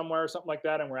dinner somewhere or something like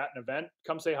that and we're at an event,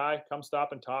 come say hi, come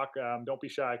stop and talk. Don't be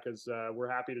shy, because we're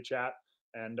happy to chat,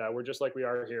 and we're just like we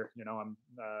are here. You know,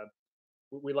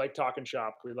 we like talking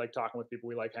shop. We like talking with people.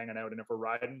 We like hanging out. And if we're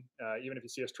riding, even if you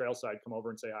see us trailside, come over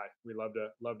and say hi. We love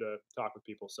to talk with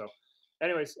people. So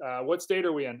anyways, what state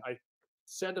are we in? I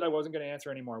said that I wasn't going to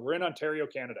answer anymore. We're in Ontario,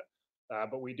 Canada.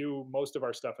 But we do most of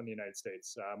our stuff in the United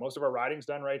States. Most of our riding's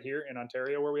done right here in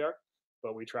Ontario where we are,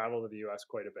 but we travel to the US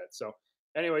quite a bit. So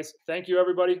anyways, thank you,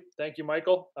 everybody. Thank you,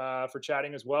 Michael, for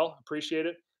chatting as well. Appreciate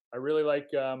it. I really like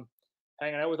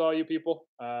hanging out with all you people.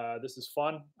 This is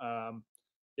fun.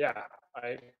 Yeah,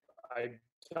 I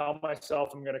tell myself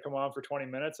I'm going to come on for 20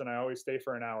 minutes, and I always stay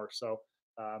for an hour. So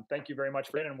thank you very much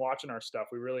for and watching our stuff.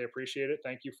 We really appreciate it.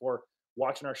 Thank you for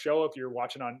watching our show. If you're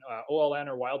watching on OLN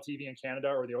or Wild TV in Canada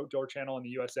or the Outdoor Channel in the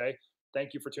USA,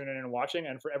 thank you for tuning in and watching.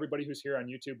 And for everybody who's here on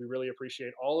YouTube, we really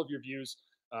appreciate all of your views,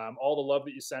 all the love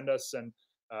that you send us, and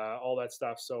all that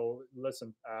stuff. So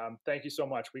listen, thank you so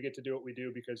much. We get to do what we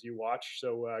do because you watch.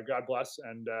 So God bless,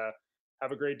 and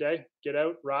have a great day. Get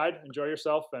out, ride, enjoy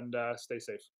yourself, and stay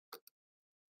safe.